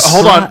we because-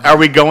 hold on. Are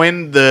we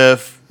going the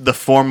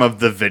form of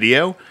the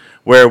video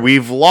where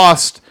we've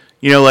lost?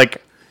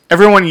 Like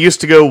everyone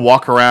used to go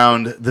walk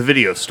around the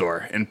video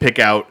store and pick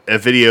out a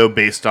video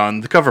based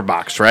on the cover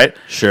box, right?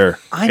 Sure.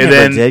 I and never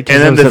then- did because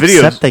and I then was the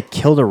videos- upset they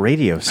killed a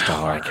radio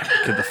star.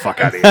 Get the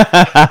fuck out of here!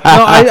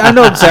 No, I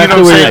know exactly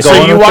You know what where I'm you're saying? going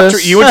So you with walked.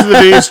 this. You went to the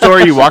video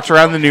store. You walked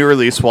around the new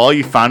release wall.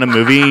 You found a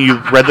movie. And you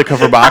read the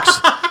cover box,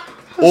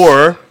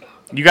 or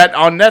you got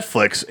on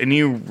Netflix and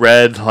you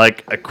read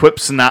like a quip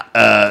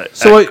synopsis.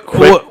 So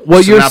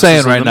what you're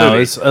saying of right the now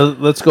movie. is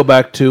let's go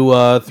back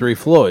to Three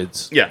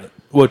Floyds. Yeah.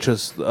 Which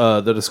is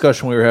the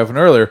discussion we were having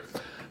earlier.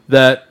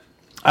 That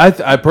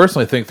I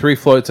personally think Three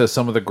Floyds has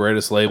some of the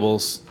greatest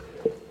labels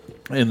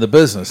in the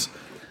business.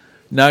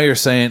 Now you're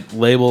saying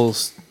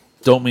labels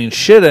don't mean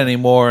shit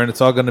anymore, and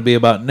it's all going to be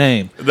about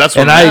name. That's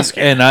what and I'm I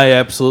asking. and I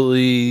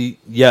absolutely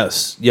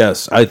yes,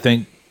 I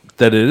think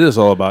that it is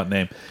all about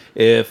name.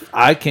 If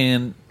I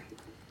can.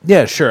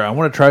 Yeah, sure. I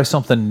want to try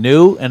something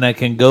new, and I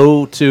can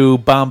go to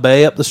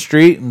Bombay up the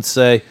street and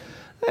say,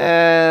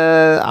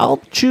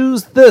 I'll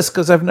choose this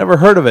because I've never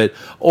heard of it.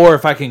 Or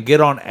if I can get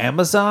on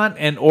Amazon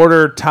and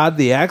order Todd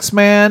the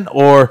Axeman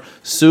or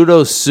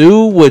Pseudo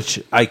Sue,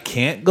 which I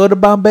can't go to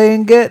Bombay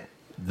and get,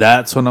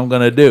 that's what I'm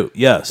going to do.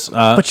 Yes.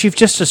 But you've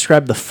just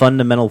described the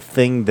fundamental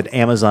thing that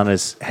Amazon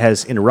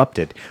has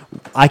interrupted.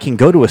 I can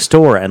go to a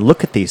store and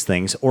look at these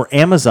things, or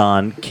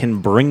Amazon can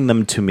bring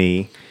them to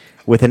me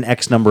within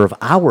X number of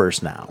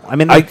hours now. I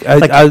mean,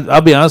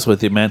 I'll be honest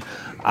with you, man.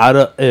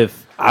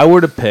 If I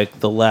were to pick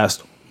the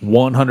last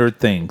 100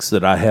 things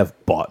that I have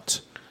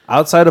bought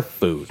outside of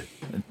food,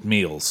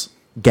 meals,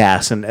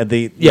 gas and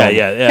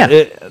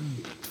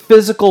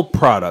physical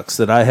products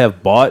that I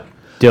have bought,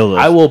 Dildos.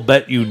 I will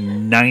bet you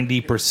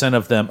 90%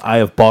 of them I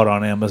have bought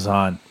on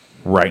Amazon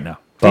right now.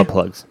 Butt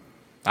plugs.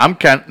 I'm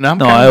kind I of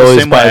the always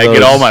same way. buy I get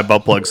those. all my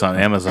butt plugs on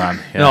Amazon.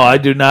 Yeah. No, I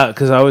do not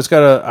because I always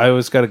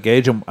gotta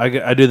gauge them.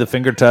 I do the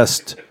finger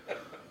test.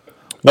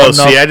 Oh,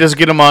 see, I just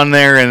get them on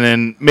there, and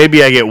then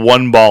maybe I get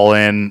one ball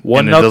in. One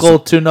and it knuckle,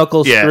 doesn't- two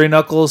knuckles, Yeah. three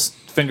knuckles,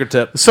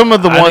 fingertip. Some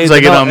of the ones need I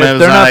to get know. on If Amazon,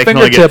 they're not I can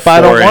only get fingertip,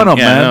 I don't four want them, in.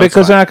 Yeah, man, no, it's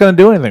because they're fine. not going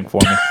to do anything for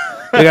me.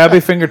 They gotta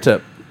be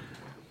fingertip.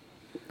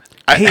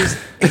 he's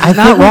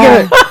not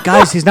wrong,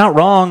 guys. He's not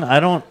wrong. I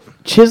don't.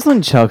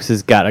 Chislin' Chucks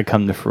has got to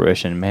come to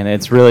fruition, man.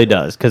 It really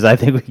does, because I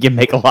think we can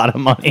make a lot of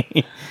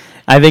money.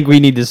 I think we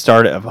need to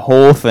start a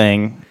whole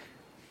thing,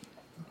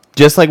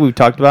 just like we've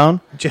talked about.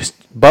 Just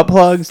Butt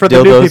plugs for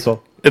dildos. the new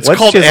people. It's What's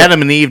called just-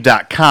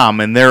 AdamandEve.com,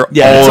 and they're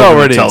Yeah, it's all over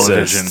already television.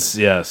 exists.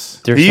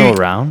 Yes. They're You- still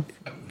around.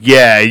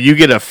 Yeah, you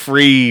get a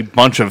free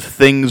bunch of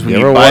things when You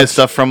you ever buy watch-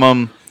 stuff from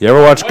them. You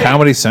ever watch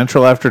Comedy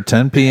Central after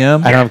 10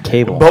 p.m.? I don't have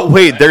cable. But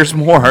wait, there's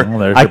more. Well,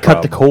 there's I your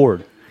cut the problem.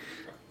 cord.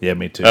 Yeah,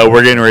 me too. Oh,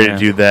 we're getting ready to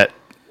do that.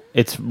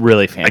 It's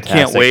really I fantastic.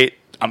 can't wait.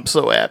 I'm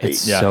so happy.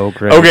 It's Yeah. so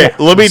great. Okay,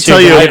 let me So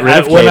tell you. you get rid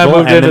of When I cable,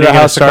 moved and into then the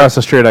you're house gonna across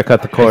the street, I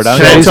cut the cord.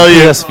 Can I use tell you-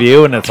 PS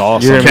View, and it's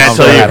awesome. Can I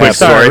tell you a quick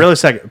Sorry, story? really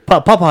second.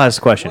 Papa has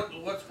a question.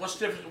 What's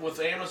different with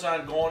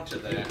Amazon going to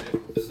that?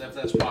 If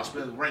that's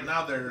possible. Right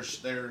now, there's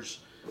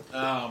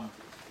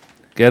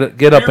Get up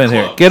beer in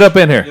here. clubs. Get up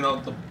in here. You know,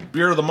 the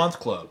beer of the month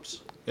clubs.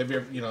 If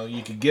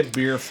you can get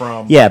beer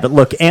from. Yeah, but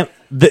look,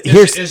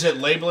 here's Is it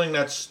labeling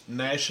that's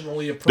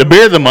nationally approved? The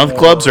Beer of the Month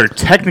clubs are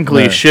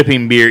technically Yeah.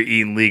 shipping beer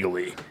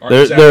illegally. Or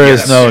There that- is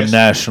yes, no yes.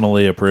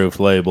 nationally approved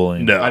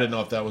labeling. No. I didn't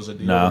know if that was a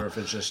deal No. or if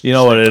it's just. You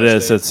know what state it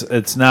by is? state.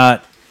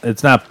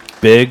 It's not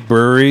big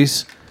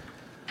breweries.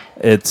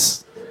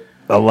 It's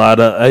a lot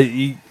of.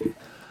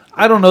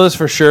 I don't know this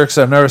for sure because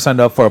I've never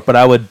signed up for it, but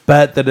I would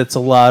bet that it's a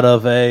lot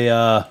of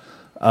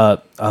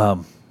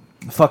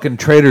fucking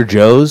Trader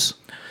Joe's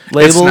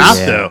labels. It's not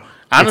Yeah. though.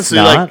 Honestly,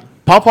 It's like not?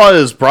 Papa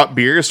has brought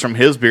beers from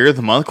his Beer of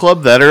the Month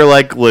club that are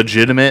like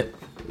legitimate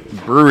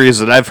breweries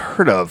that I've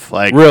heard of.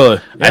 Like Really?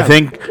 I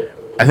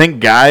think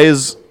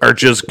guys are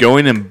just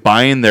going and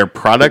buying their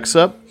products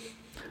up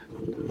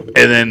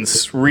and then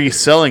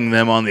reselling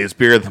them on these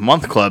Beer of the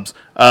Month clubs.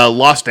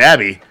 Lost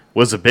Abbey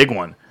was a big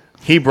one.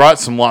 He brought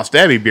some Lost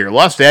Abbey beer.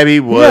 Lost Abbey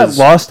was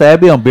Lost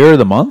Abbey on Beer of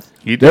the Month.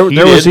 He- There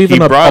he was did. He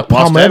even a brought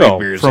Lost Abbey Palmetto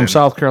beers from in.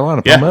 South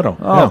Carolina. Yeah. Palmetto.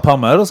 Oh,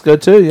 Palmetto's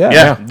good too. Yeah.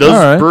 Yeah, those All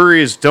right.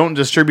 breweries don't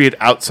distribute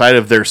outside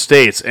of their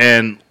states,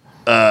 and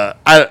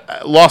I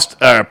lost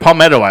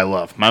Palmetto. I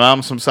love. My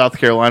mom's from South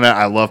Carolina.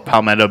 I love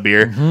Palmetto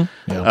beer.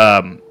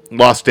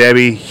 Lost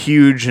Abbey,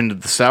 huge into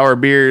the sour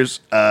beers.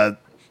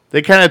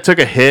 They kind of took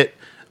a hit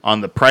on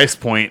the price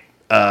point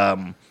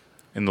in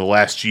the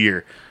last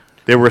year.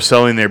 They were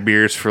selling their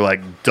beers for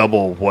like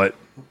double what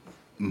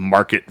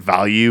market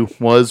value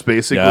was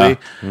basically,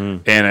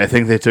 and I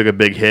think they took a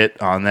big hit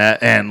on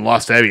that. And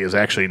Lost Abbey is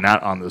actually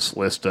not on this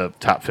list of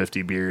top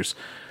 50 beers.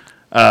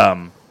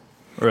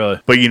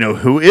 Really? But you know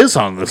who is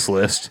on this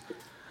list?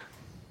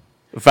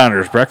 The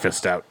Founder's Breakfast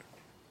Stout.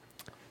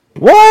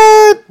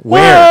 what?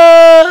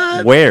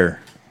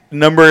 Where?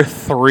 Number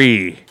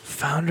 3.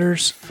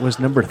 Founders was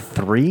number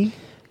 3.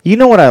 You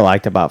know what I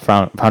liked about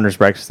Founder's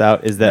Breakfast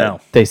Stout is that No.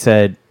 they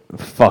said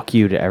fuck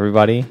you to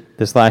everybody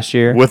this last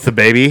year. With the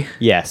baby?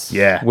 Yes.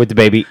 Yeah. With the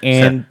baby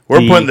and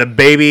We're putting the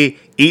baby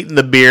eating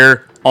the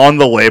beer on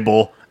the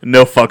label.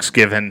 No fucks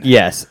given.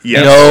 Yes.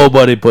 Yes.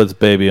 Nobody puts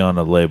baby on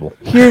a label.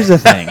 Here's the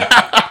thing.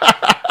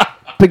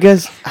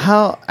 Because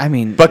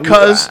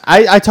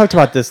I talked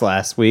about this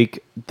last week,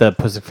 the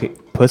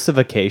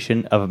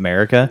pussification of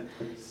America.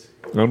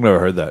 I've never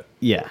heard that.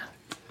 Yeah.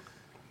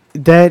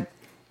 That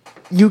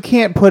you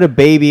can't put a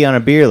baby on a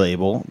beer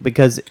label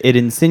because it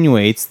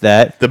insinuates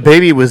that The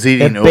baby was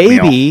eating the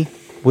oatmeal. baby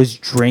was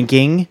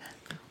drinking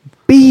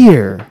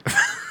beer.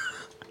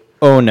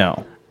 Oh,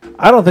 no.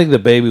 I don't think the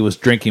baby was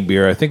drinking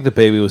beer. I think the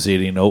baby was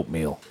eating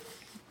oatmeal.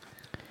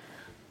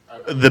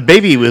 The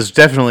baby was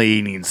definitely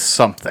eating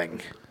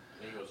something.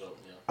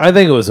 I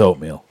think it was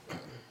oatmeal.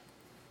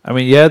 I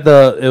mean, it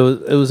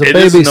was a It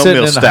is baby an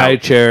sitting oatmeal in a high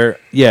stout.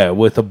 chair,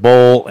 with a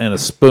bowl and a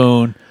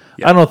spoon.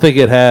 Yeah. I don't think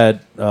it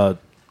had a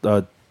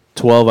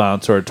 12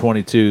 ounce or a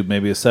 22,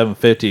 maybe a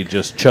 750,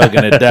 just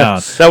chugging it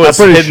down. That was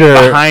I'm pretty hidden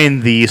sure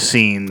behind these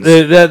scenes.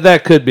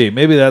 that could be.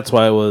 Maybe that's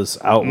why it was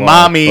outlawed.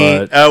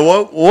 Mommy,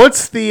 but-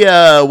 what's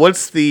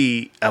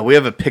the we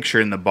have a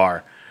picture in the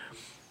bar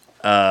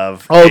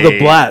of the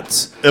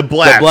Blatz. The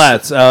Blatz. The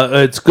Blatz.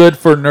 It's good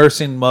for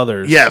nursing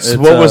mothers. Yes, It's,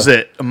 what was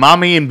it?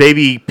 Mommy and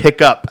baby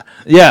pick up.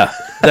 Yeah,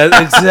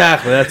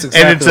 exactly. That's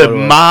exactly And it's a what it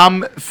was.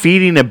 mom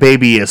feeding a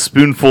baby a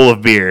spoonful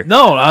of beer.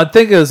 No, I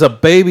think it was a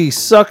baby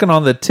sucking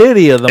on the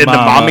titty of the And the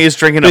mama mommy is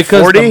drinking a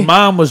because 40? the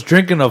mom was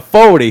drinking a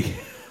 40.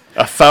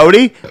 A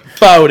fouty?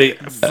 40.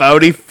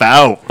 Fouty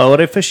foul.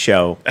 Photo for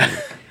show.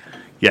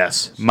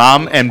 Yes.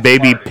 Mom and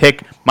baby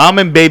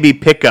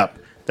pick up.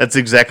 That's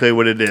exactly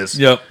what it is.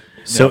 Yep.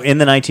 So in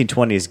the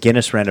 1920s,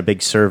 Guinness ran a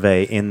big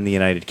survey in the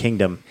United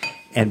Kingdom,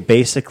 and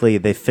basically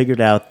they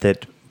figured out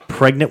that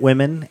pregnant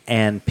women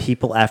and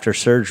people after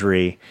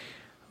surgery,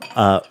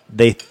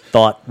 they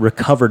thought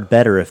recovered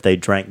better if they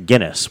drank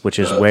Guinness, which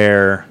is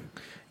where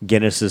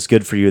Guinness is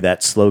good for you,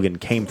 that slogan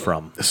came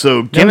from.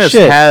 So Guinness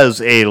shit.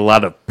 has a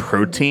lot of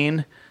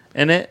protein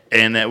in it,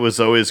 and it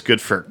was always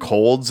good for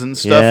colds and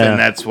stuff, Yeah. and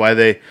that's why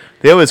they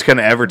always kind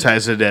of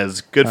advertise it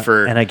as good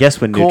for. And I guess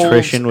when colds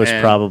nutrition was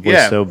and- probably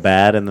yeah. so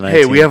bad in the 19...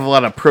 Hey, we have a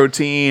lot of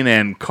protein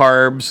and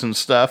carbs and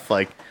stuff.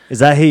 Like, Is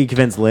that how you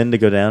convinced Lynn to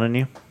go down on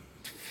you?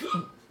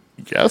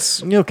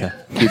 yes, Okay.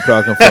 Keep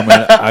talking for a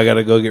minute. I got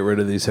to go get rid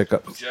of these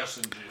hiccups.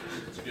 Justin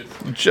juice.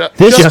 It's good.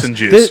 Justin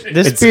juice.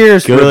 This It's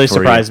beer's good really for you.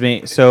 surprised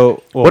me.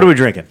 So, What are we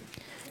drinking?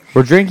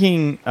 We're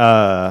drinking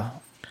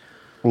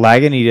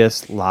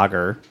Lagunitas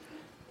Lager,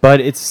 but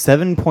it's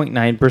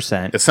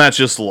 7.9%. It's not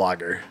just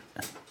lager.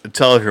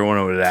 Tell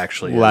everyone what it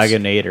actually is.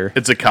 Lagunator.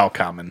 It's a cow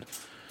common.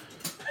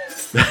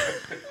 Is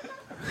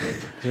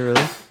it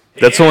really?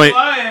 That's only.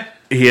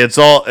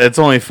 It's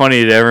only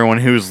funny to everyone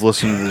who's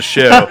listening to the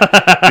show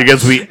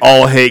because we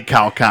all hate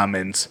cow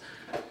commons.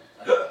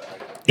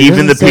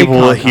 Even the doesn't say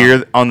people cow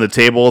here on the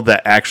table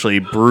that actually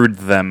brewed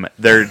them,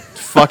 they're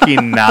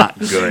fucking not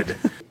good.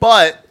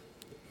 But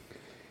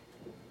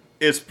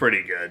it's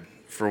pretty good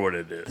for what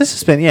it is. This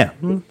has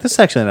been, this is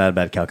actually not a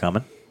bad cow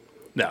common.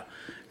 No,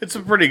 it's a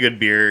pretty good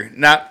beer.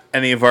 Not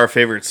any of our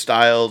favorite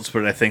styles,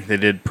 but I think they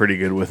did pretty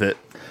good with it.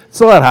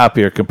 It's a lot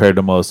hoppier compared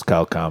to most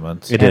cow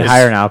commons. It is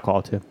higher in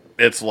alcohol, too.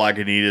 It's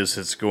Lagunitas.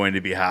 It's going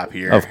to be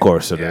hoppier. Of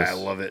course it yeah, is. I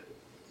love it.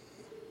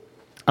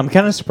 I'm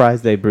kind of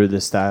surprised they brewed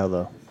this style,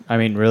 though. I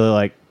mean, really,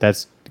 like,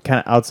 that's kind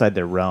of outside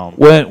their realm.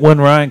 When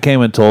Ryan came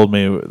and told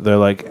me, they're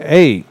like,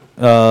 "Hey,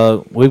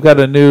 we've got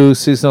a new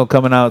seasonal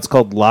coming out. It's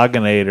called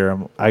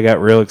Lagunator." I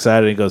got real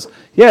excited. He goes,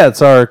 "Yeah,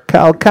 it's our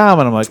cow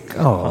common." I'm like,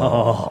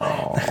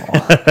 "Oh,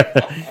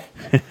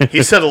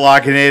 He said a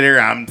Lagunitar.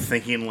 I'm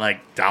thinking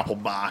like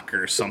Doppelbock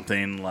or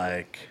something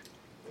like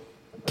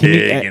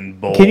big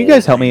and bold. Can you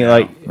guys help me? you know?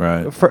 Like,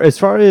 Right. for as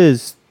far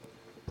as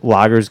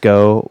lagers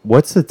go,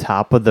 what's the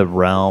top of the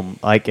realm?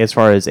 Like, as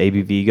far as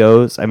ABV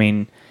goes, I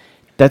mean,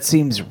 that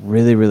seems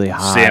really, really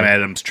high. Sam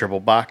Adams Triple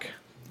Bock.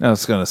 I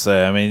was gonna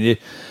say. I mean, you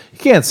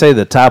can't say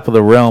the top of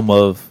the realm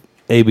of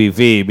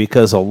ABV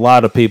because a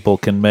lot of people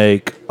can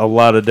make a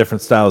lot of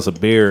different styles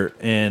of beer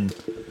in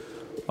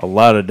a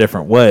lot of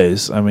different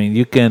ways. I mean,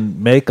 you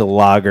can make a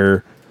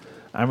lager.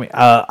 I mean,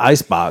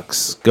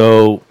 Icebox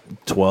go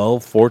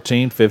 12,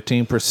 14,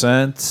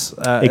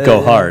 15%. It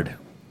go hard.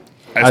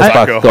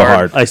 Icebox go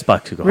hard.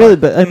 Icebox could go Really,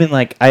 hard. but I mean,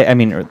 like, I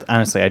mean,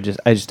 honestly, I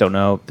just don't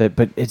know that.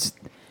 But it's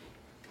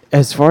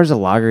as far as a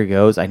lager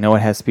goes, I know it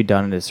has to be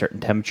done at a certain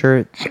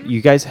temperature.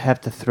 You guys have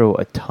to throw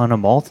a ton of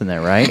malt in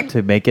there, right,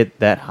 to make it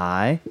that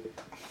high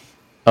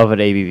of an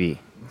ABV,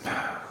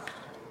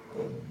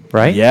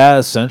 right? Yeah,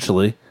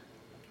 essentially.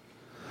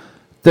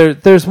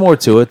 There's more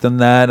to it than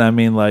that. I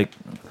mean, like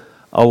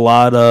a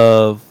lot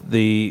of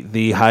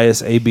the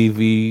highest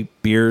ABV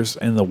beers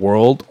in the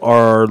world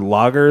are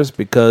lagers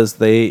because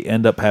they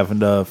end up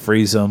having to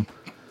freeze them.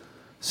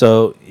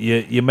 So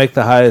you make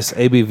the highest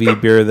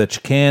ABV beer that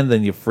you can,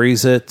 then you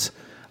freeze it.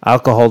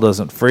 Alcohol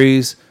doesn't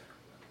freeze,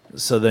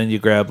 so then you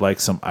grab like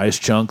some ice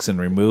chunks and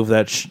remove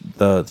that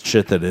the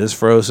shit that is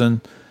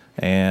frozen,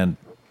 and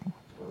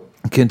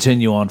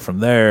continue on from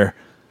there.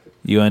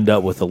 you end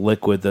up with a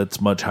liquid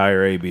that's much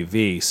higher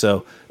ABV.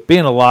 So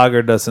being a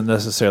lager doesn't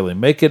necessarily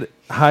make it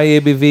high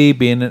ABV.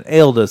 Being an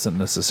ale doesn't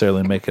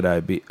necessarily make it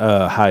high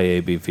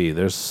ABV.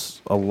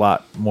 There's a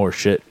lot more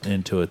shit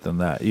into it than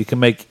that. You can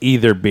make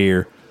either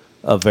beer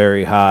a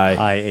very high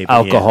ABV,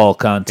 alcohol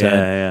content,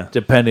 Yeah.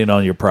 depending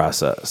on your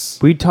process.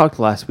 We talked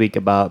last week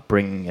about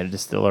bringing a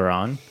distiller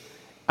on.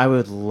 I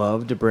would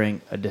love to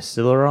bring a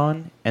distiller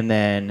on and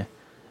then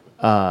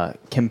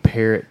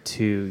compare it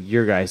to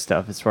your guys'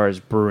 stuff as far as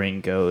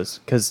brewing goes.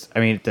 Because, I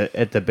mean,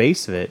 at the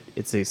base of it,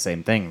 it's the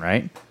same thing,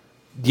 right?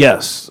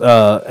 Yes.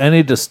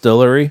 Any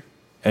distillery,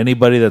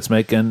 anybody that's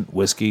making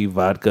whiskey,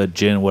 vodka,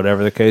 gin,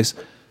 whatever the case,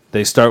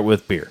 they start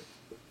with beer.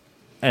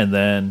 And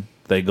then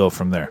they go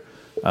from there.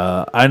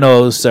 I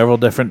know several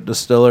different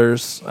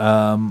distillers.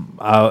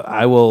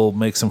 I will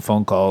make some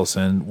phone calls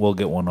and we'll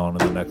get one on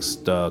in the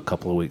next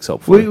couple of weeks,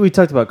 hopefully. We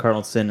talked about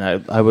Cardinal Sin.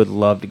 I would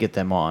love to get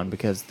them on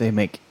because they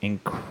make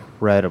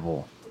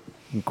incredible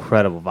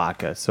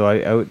vodka. So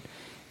I would.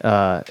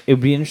 It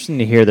would be interesting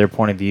to hear their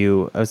point of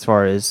view as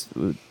far as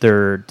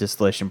their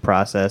distillation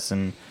process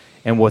and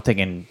what they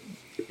can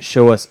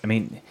show us. I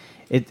mean,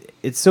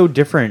 it's so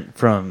different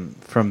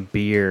from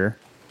beer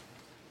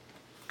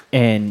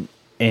and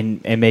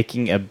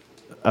making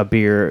a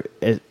beer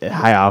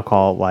high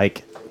alcohol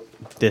like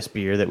this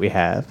beer that we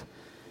have.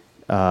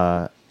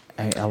 A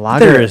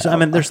lager. There's a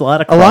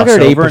lot of a lager at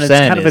crossover, and it's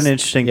 8% kind of an is-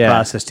 interesting yeah.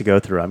 process to go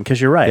through. I mean, because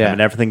you're right. Yeah. I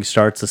mean, everything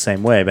starts the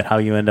same way, but how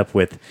you end up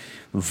with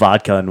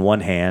vodka in one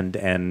hand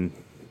and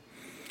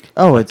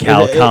it's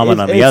Cal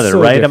Common on the it's other,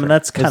 so right? different. I mean,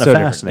 that's kind It's of so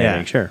different, fascinating.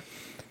 yeah. Sure.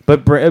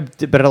 But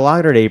a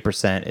lager at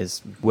 8%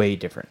 is way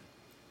different.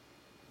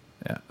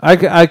 Yeah,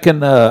 I can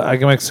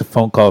make some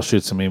phone calls,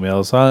 shoot some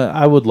emails.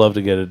 I would love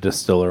to get a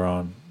distiller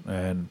on,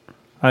 and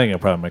I think I'll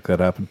probably make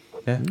that happen.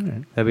 Yeah,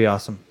 that'd be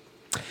awesome.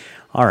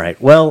 All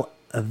right. Well,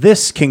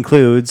 this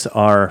concludes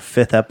our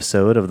 5th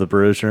episode of the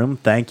Brewsroom.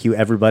 Thank you,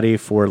 everybody,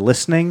 for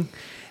listening,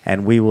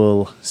 and we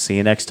will see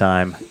you next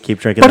time. Keep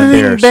drinking them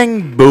Ding, beers.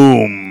 ding,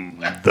 boom.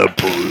 The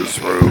Booze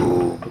Room.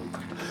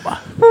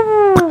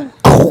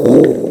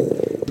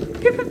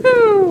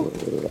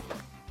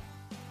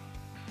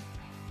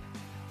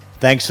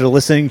 Thanks for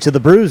listening to the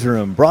Brews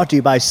Room, brought to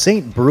you by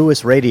St.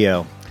 Brewis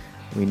Radio.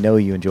 We know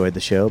you enjoyed the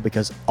show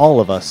because all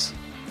of us,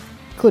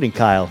 including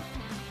Kyle,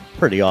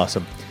 pretty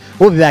awesome.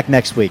 We'll be back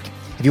next week.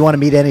 If you want to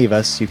meet any of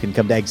us, you can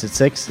come to Exit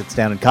 6. It's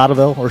down in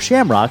Cottleville, or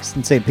Shamrocks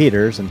in St.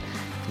 Peters. And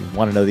if you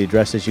want to know the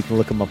addresses, you can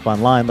look them up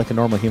online like a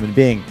normal human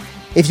being.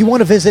 If you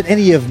want to visit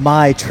any of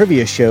my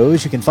trivia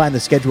shows, you can find the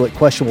schedule at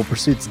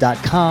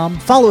questionablepursuits.com.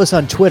 Follow us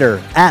on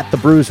Twitter at The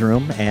Brews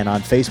Room and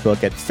on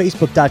Facebook at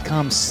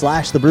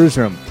facebook.com/The Brews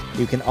Room.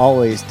 You can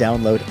always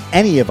download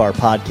any of our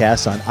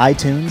podcasts on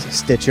iTunes,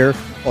 Stitcher,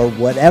 or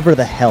whatever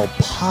the hell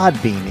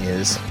Podbean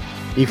is.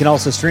 You can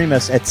also stream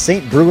us at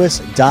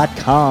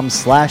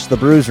stbrewis.com/The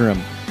Brews Room.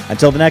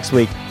 Until the next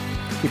week,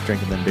 keep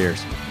drinking them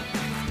beers.